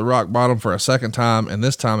back for the rock bottom for a second time, and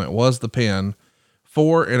this time it was the pin.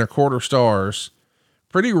 4 1/4 stars.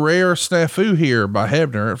 Pretty rare snafu here by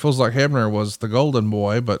Hebner. It feels like Hebner was the golden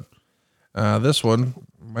boy, but this one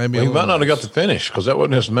maybe he might not have got the finish because that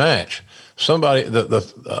wasn't his match. Somebody,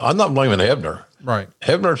 I'm not blaming Hebner. Right.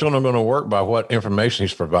 Hebner's only going to work by what information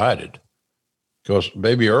he's provided, because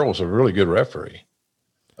Baby Earl was a really good referee.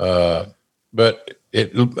 But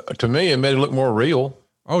to me, it made it look more real.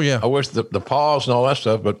 Oh yeah. I wish the pause and all that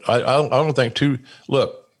stuff, but I don't think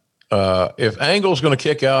if Angle's going to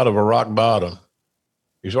kick out of a rock bottom,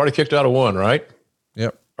 he's already kicked out of one, right?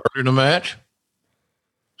 Yep. Early in the match.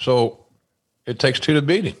 So it takes 2 to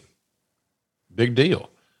beat him. Big deal.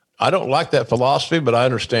 I don't like that philosophy, but I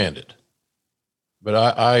understand it. But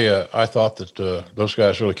I thought that those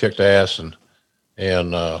guys really kicked ass, and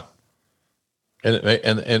at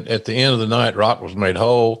the end of the night, Rock was made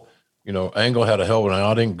whole. You know, Angle had a hell of an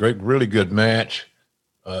outing. Great, really good match.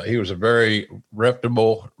 He was a very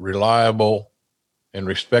reputable, reliable, and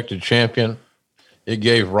respected champion. It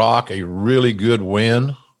gave Rock a really good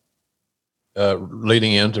win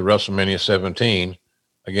leading into WrestleMania 17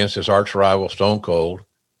 against his arch rival Stone Cold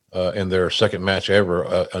in their second match ever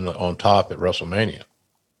on top at WrestleMania.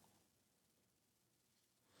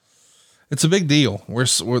 It's a big deal. We're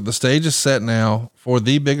the stage is set now for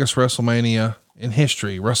the biggest WrestleMania in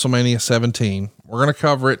history, WrestleMania 17. We're going to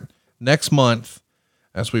cover it next month.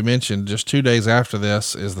 As we mentioned, just 2 days after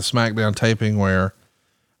this is the SmackDown taping where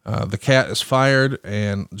the Cat is fired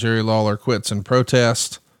and Jerry Lawler quits in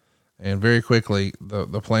protest. And very quickly,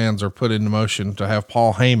 the plans are put into motion to have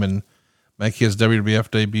Paul Heyman make his WWF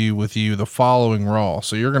debut with you the following Raw.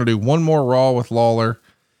 So you're going to do one more Raw with Lawler,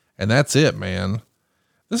 and that's it, man.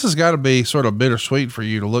 This has got to be sort of bittersweet for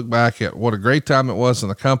you to look back at what a great time it was in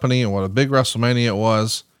the company and what a big WrestleMania it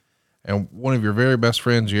was. And one of your very best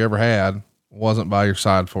friends you ever had wasn't by your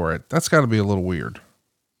side for it. That's got to be a little weird.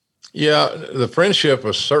 Yeah. The friendship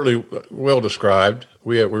was certainly well described.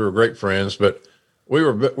 We were great friends, but we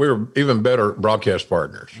were even better broadcast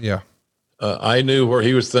partners. Yeah. I knew where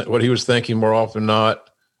he was, what he was thinking more often than not.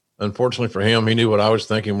 Unfortunately for him, he knew what I was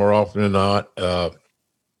thinking more often than not.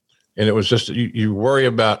 And it was just, you worry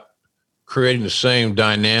about creating the same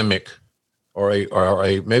dynamic or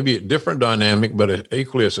a maybe a different dynamic, but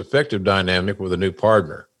equally as effective dynamic with a new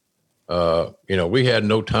partner. We had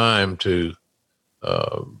no time to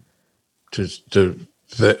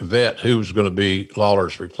vet who was going to be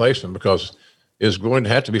Lawler's replacement, because it's going to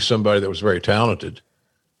have to be somebody that was very talented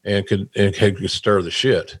and could stir the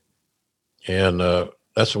shit. And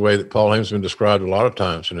that's the way that Paul Heyman's been described a lot of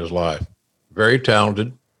times in his life. Very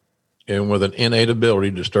talented and with an innate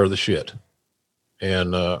ability to stir the shit.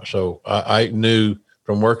 And so I knew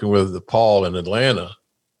from working with Paul in Atlanta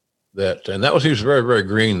and he was very, very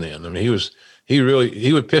green then. I mean, he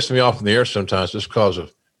would piss me off in the air sometimes just because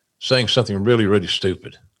of saying something really, really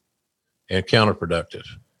stupid and counterproductive.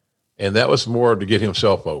 And that was more to get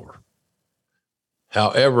himself over.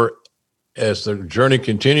 However, as the journey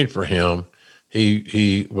continued for him,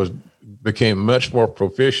 he became much more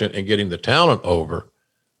proficient in getting the talent over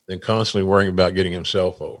than constantly worrying about getting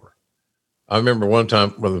himself over. I remember one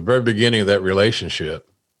time from the very beginning of that relationship,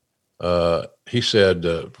 he said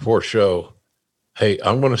before a show, "Hey,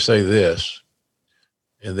 I'm going to say this,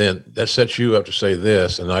 and then that sets you up to say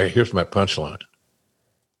this, and here's my punchline."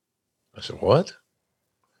 I said, "What?"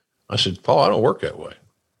 I said, "Paul, I don't work that way.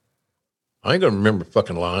 I ain't going to remember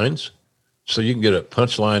fucking lines so you can get a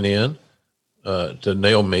punchline in to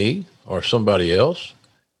nail me or somebody else.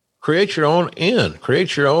 Create your own end.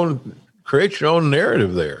 Create your own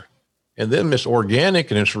narrative there. And then it's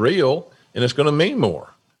organic and it's real and it's going to mean more.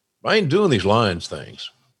 I ain't doing these lines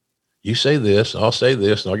things. You say this, I'll say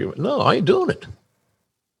this, and I'll get, no, I ain't doing it."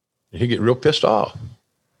 And he'd get real pissed off.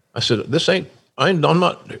 I said, I'm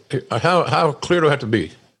not, how clear do I have to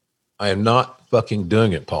be? I am not fucking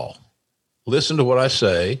doing it, Paul. Listen to what I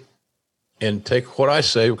say and take what I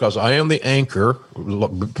say, because I am the anchor,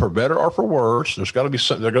 for better or for worse. There's got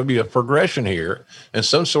to be a progression here and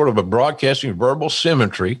some sort of a broadcasting verbal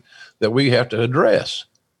symmetry that we have to address.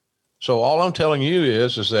 So all I'm telling you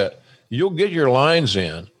is that you'll get your lines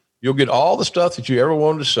in, you'll get all the stuff that you ever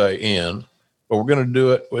wanted to say in, but we're going to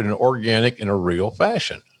do it in an organic and a real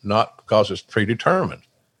fashion, not because it's predetermined.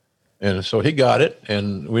 And so he got it,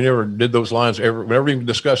 and we never did those lines ever. We never even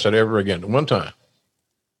discussed that ever again. One time.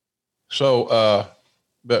 So,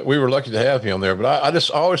 but we were lucky to have him there. But I just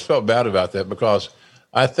always felt bad about that, because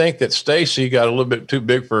I think that Stacy got a little bit too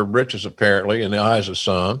big for her britches, apparently, in the eyes of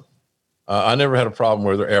some. I never had a problem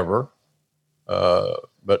with her ever.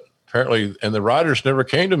 But apparently, and the writers never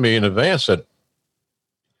came to me in advance and said,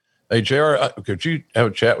 "Hey, JR, could you have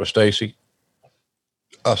a chat with Stacy?"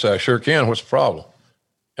 I said, "I sure can. What's the problem?"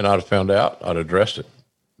 And I'd have found out, I'd addressed it.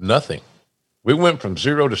 Nothing. We went from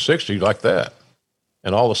 0 to 60 like that.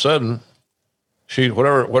 And all of a sudden, she,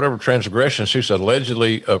 whatever transgression she said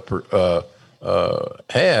allegedly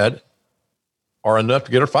had are enough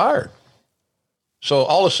to get her fired. So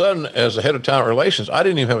all of a sudden, as the head of talent relations, I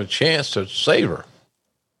didn't even have a chance to save her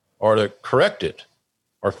or to correct it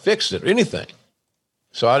or fix it or anything.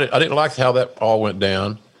 So I didn't like how that all went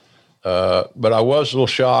down. But I was a little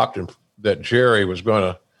shocked that Jerry was going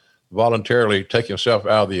to voluntarily take himself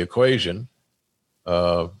out of the equation.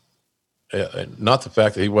 Not the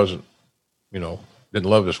fact that he wasn't, didn't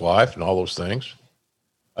love his wife and all those things.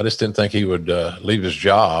 I just didn't think he would leave his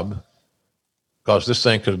job, because this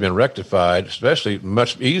thing could have been rectified, especially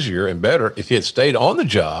much easier and better if he had stayed on the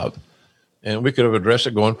job, and we could have addressed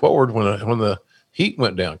it going forward when the heat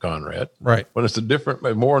went down, Conrad. Right. When it's a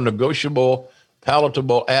different, more negotiable,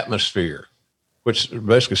 palatable atmosphere, which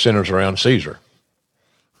basically centers around Caesar.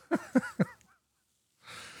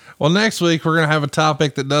 Well, next week we're going to have a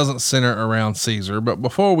topic that doesn't center around Caesar, but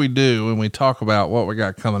before we do, and we talk about what we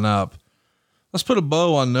got coming up, let's put a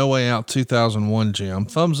bow on No Way Out 2001, Jim.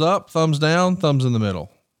 Thumbs up, thumbs down, thumbs in the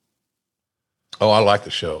middle. Oh, I like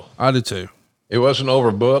the show. I do too. It wasn't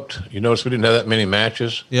overbooked. You notice we didn't have that many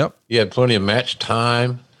matches. Yep. You had plenty of match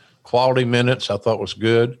time, quality minutes. I thought was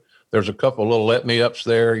good. There's a couple little let me ups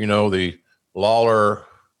there. The Lawler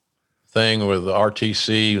thing with the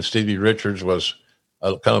RTC and Stevie Richards was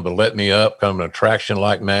kind of a let me up, kind of an attraction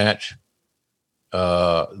like match.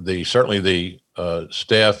 Certainly the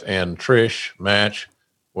Steph and Trish match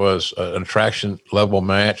was an attraction level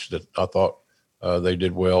match that I thought they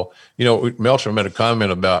did well. Meltzer made a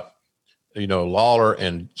comment about Lawler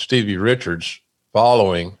and Stevie Richards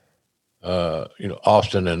following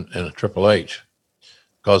Austin and Triple H,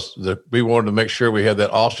 because we wanted to make sure we had that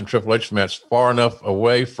Austin Triple H match far enough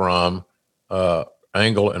away from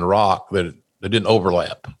Angle and Rock that they didn't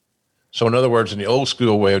overlap. So in other words, in the old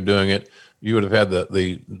school way of doing it, you would have had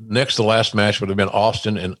the next to last match would have been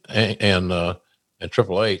Austin and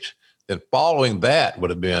Triple H. Then following that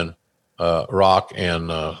would have been Rock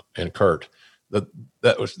and Kurt.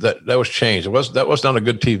 That was changed. That was not a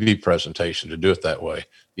good TV presentation to do it that way.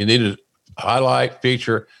 You needed highlight,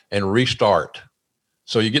 feature, and restart.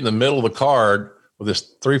 So you get in the middle of the card with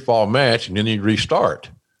this 3-fall match, and then you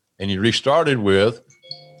restart. And you restarted with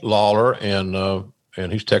Lawler and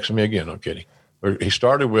he's texting me again. I'm kidding. He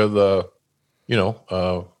started with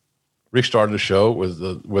restarted the show with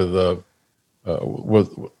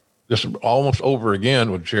just almost over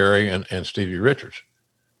again with Jerry and Stevie Richards.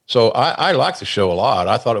 So I liked the show a lot.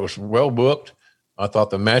 I thought it was well booked. I thought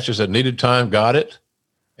the matches that needed time got it.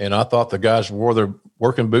 And I thought the guys wore their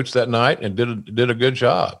working boots that night and did a good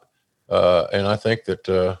job. And I think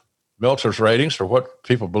that Meltzer's ratings, for what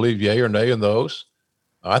people believe yay or nay in those,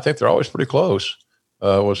 I think they're always pretty close,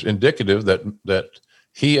 was indicative that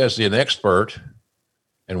he, as an expert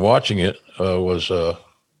and watching it, was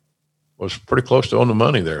pretty close to on the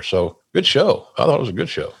money there. So good show. I thought it was a good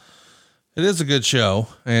show. It is a good show.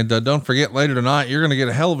 And don't forget, later tonight, you're going to get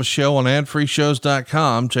a hell of a show on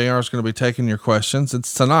adfreeshows.com. JR is going to be taking your questions.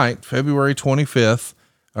 It's tonight, February 25th,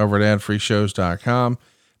 over at adfreeshows.com.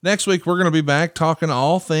 Next week, we're going to be back talking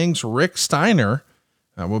all things Rick Steiner.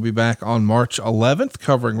 We'll be back on March 11th,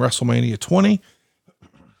 covering WrestleMania 20.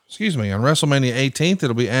 Excuse me. On WrestleMania 18th,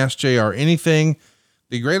 it'll be Ask JR Anything.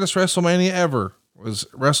 The greatest WrestleMania ever was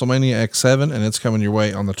WrestleMania X7, and it's coming your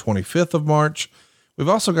way on the 25th of March. We've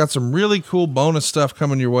also got some really cool bonus stuff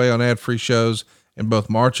coming your way on Ad Free Shows in both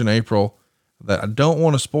March and April that I don't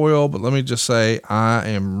want to spoil, but let me just say I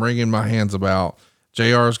am wringing my hands about.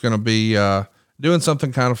 JR is going to be doing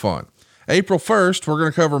something kind of fun. April 1st, we're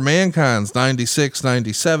going to cover Mankind's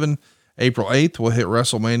 96-97. April 8th, we'll hit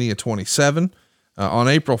WrestleMania 27. On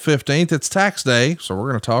April 15th, it's tax day. So we're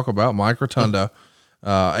going to talk about Mike Rotunda.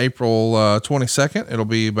 April 22nd, it'll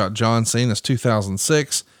be about John Cena's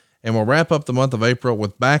 2006. And we'll wrap up the month of April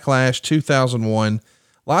with Backlash 2001.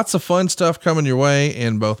 Lots of fun stuff coming your way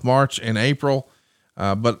in both March and April.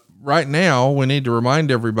 But right now we need to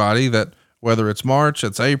remind everybody that whether it's March,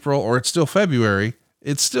 it's April, or it's still February,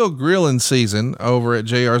 it's still grilling season over at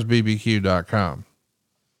jrsbbq.com.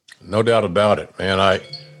 No doubt about it, man. I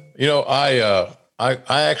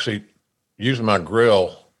actually used my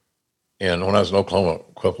grill when I was in Oklahoma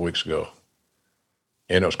a couple of weeks ago,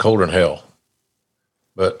 and it was colder than hell.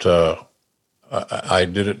 But I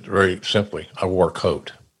did it very simply. I wore a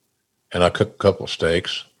coat, and I cooked a couple of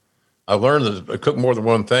steaks. I learned that if I cook more than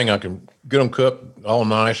one thing, I can get them cooked all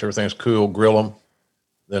nice, everything's cool, grill them,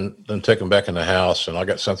 then take them back in the house, and I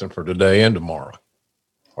got something for today and tomorrow,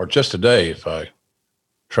 or just today if I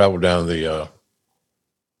travel down the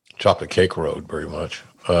chocolate cake road very much.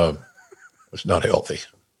 It's not healthy.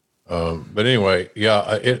 But anyway,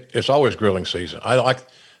 yeah, it's always grilling season.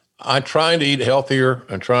 I'm trying to eat healthier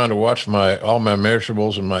and trying to watch all my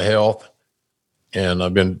measurables and my health. And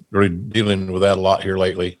I've been really dealing with that a lot here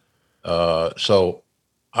lately. So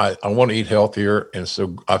I want to eat healthier. And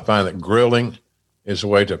so I find that grilling is a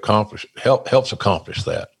way to helps accomplish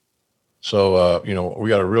that. So, we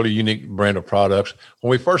got a really unique brand of products.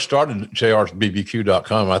 When we first started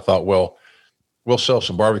jrsbbq.com, I thought, well, we'll sell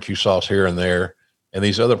some barbecue sauce here and there. And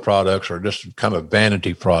these other products are just kind of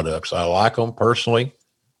vanity products. I like them personally.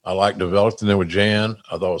 I like developing them with Jan.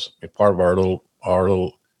 I thought it was part of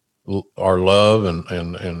our love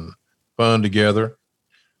and fun together.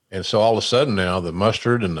 And so all of a sudden now the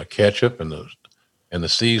mustard and the ketchup and the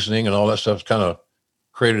seasoning and all that stuff's kind of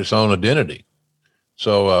created its own identity.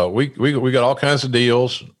 So we got all kinds of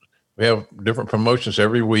deals. We have different promotions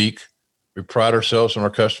every week. We pride ourselves on our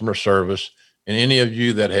customer service. And any of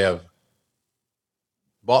you that have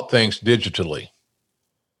bought things digitally,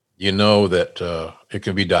 you know that it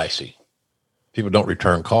can be dicey. People don't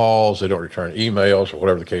return calls. They don't return emails or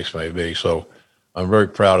whatever the case may be. So I'm very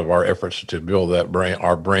proud of our efforts to build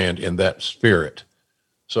our brand in that spirit.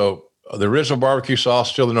 So the original barbecue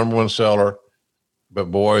sauce, still the number one seller, but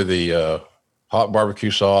boy, the hot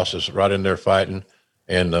barbecue sauce is right in there fighting.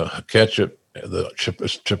 And the ketchup, the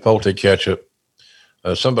Chipotle ketchup,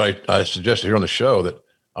 I suggested here on the show that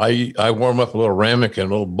I warm up a little ramekin in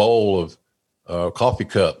a little bowl of coffee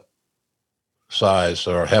cup size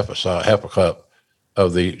or half a cup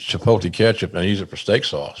of the Chipotle ketchup, and I use it for steak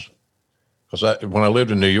sauce. Because when I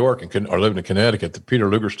lived in New York or lived in Connecticut, the Peter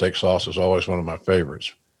Luger steak sauce is always one of my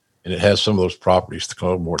favorites. And it has some of those properties, a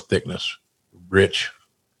little more thickness, rich.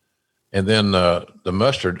 And then the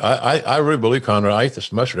mustard, I really believe, Conrad, I eat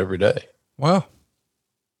this mustard every day. Wow.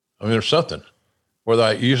 I mean, there's something. Whether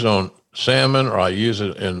I use it on salmon or I use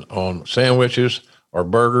it on sandwiches or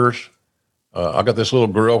burgers. I got this little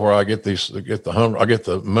grill where I get the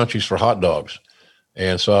munchies for hot dogs.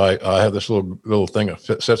 And so I have this little thing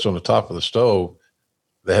that sits on the top of the stove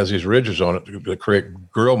that has these ridges on it to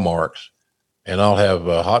create grill marks. And I'll have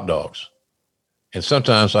hot dogs. And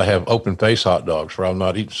sometimes I have open face hot dogs where I'm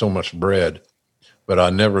not eating so much bread, but I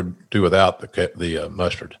never do without the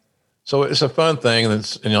mustard. So it's a fun thing.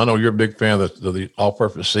 And I know you're a big fan of the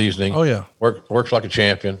all-purpose seasoning. Oh yeah. Works like a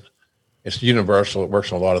champion. It's universal. It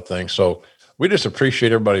works on a lot of things. So we just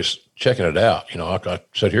appreciate everybody's checking it out. Like I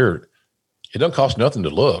said here, it doesn't cost nothing to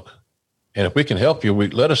look. And if we can help you,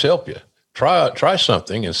 let us help you. Try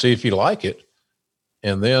something and see if you like it.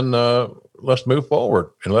 And then let's move forward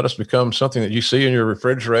and let us become something that you see in your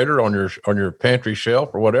refrigerator, on your pantry shelf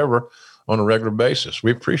or whatever on a regular basis. We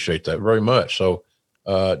appreciate that very much. So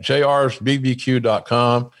jrsbbq.com.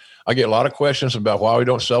 I get a lot of questions about why we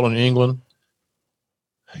don't sell in England.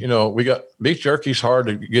 We got beef jerky's hard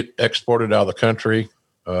to get exported out of the country.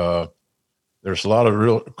 There's a lot of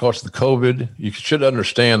of course, the COVID. You should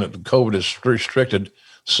understand that the COVID has restricted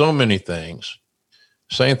so many things.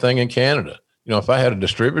 Same thing in Canada. If I had a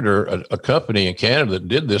distributor, a company in Canada that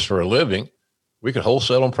did this for a living, we could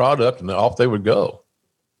wholesale them product and off they would go.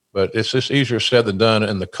 But it's just easier said than done.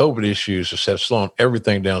 And the COVID issues have slowed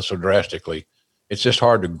everything down so drastically. It's just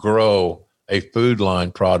hard to grow a food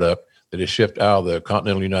line product that is shipped out of the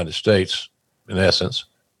continental United States, in essence,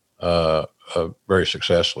 very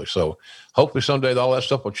successfully. So hopefully someday all that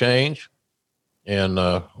stuff will change and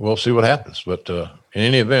we'll see what happens. But in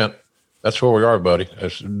any event, that's where we are, buddy.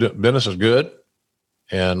 Business is good.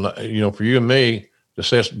 And, for you and me to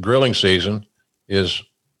say it's grilling season is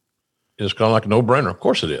kind of like a no-brainer. Of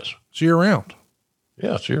course it is. It's year round.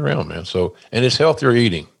 Yeah, it's year round, man. So, and it's healthier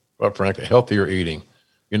eating, quite frankly, healthier eating.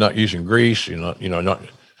 You're not using grease. You're not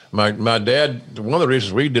My dad, one of the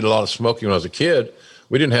reasons we did a lot of smoking when I was a kid,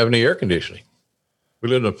 we didn't have any air conditioning. We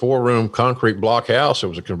lived in a 4-room concrete block house. It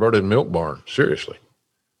was a converted milk barn. Seriously.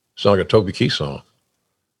 Sound like a Toby Keith song.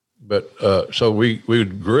 But so we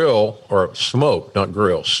would grill or smoke, not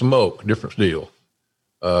grill, smoke, different deal.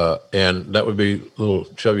 And that would be little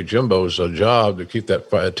Chubby Jimbo's job to keep that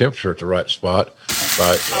temperature at the right spot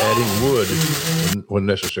by adding wood when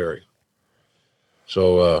necessary.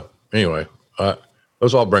 So anyway,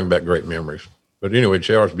 those all bring back great memories. But anyway,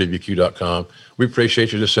 jrsbbq.com. We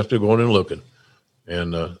appreciate you just simply going and looking.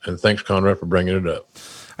 And thanks, Conrad, for bringing it up.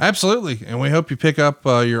 Absolutely. And we hope you pick up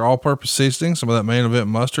your all-purpose seasoning, some of that Main Event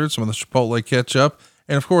mustard, some of the Chipotle ketchup,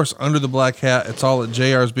 and of course, under the black hat, it's all at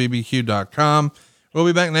jrsbbq.com. We'll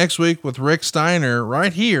be back next week with Rick Steiner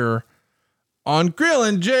right here on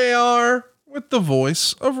Grillin' JR with the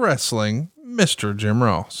voice of wrestling, Mr. Jim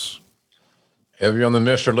Ross. Have you on the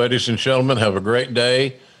Mr. Ladies and gentlemen. Have a great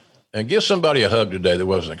day. And give somebody a hug today that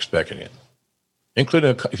wasn't expecting it.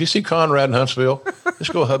 Including, if you see Conrad in Huntsville,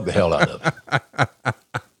 just go hug the hell out of him.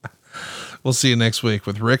 We'll see you next week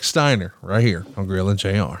with Rick Steiner right here on Grillin'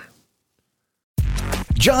 JR.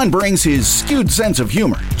 John brings his skewed sense of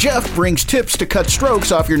humor. Jeff brings tips to cut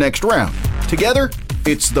strokes off your next round. Together,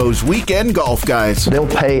 it's those weekend golf guys. They'll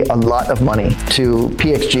pay a lot of money to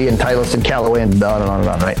PXG and Titleist and Callaway and on and on and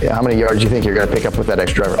on, right? How many yards do you think you're going to pick up with that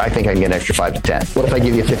extra driver? I think I can get an extra 5 to 10. What if I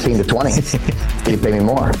give you 15 to 20? You pay me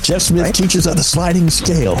more. Jeff Smith teaches on the sliding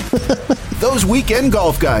scale. Those Weekend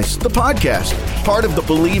Golf Guys, the podcast, part of the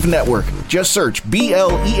Believe Network. Just search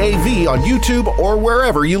BLEAV on YouTube or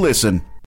wherever you listen.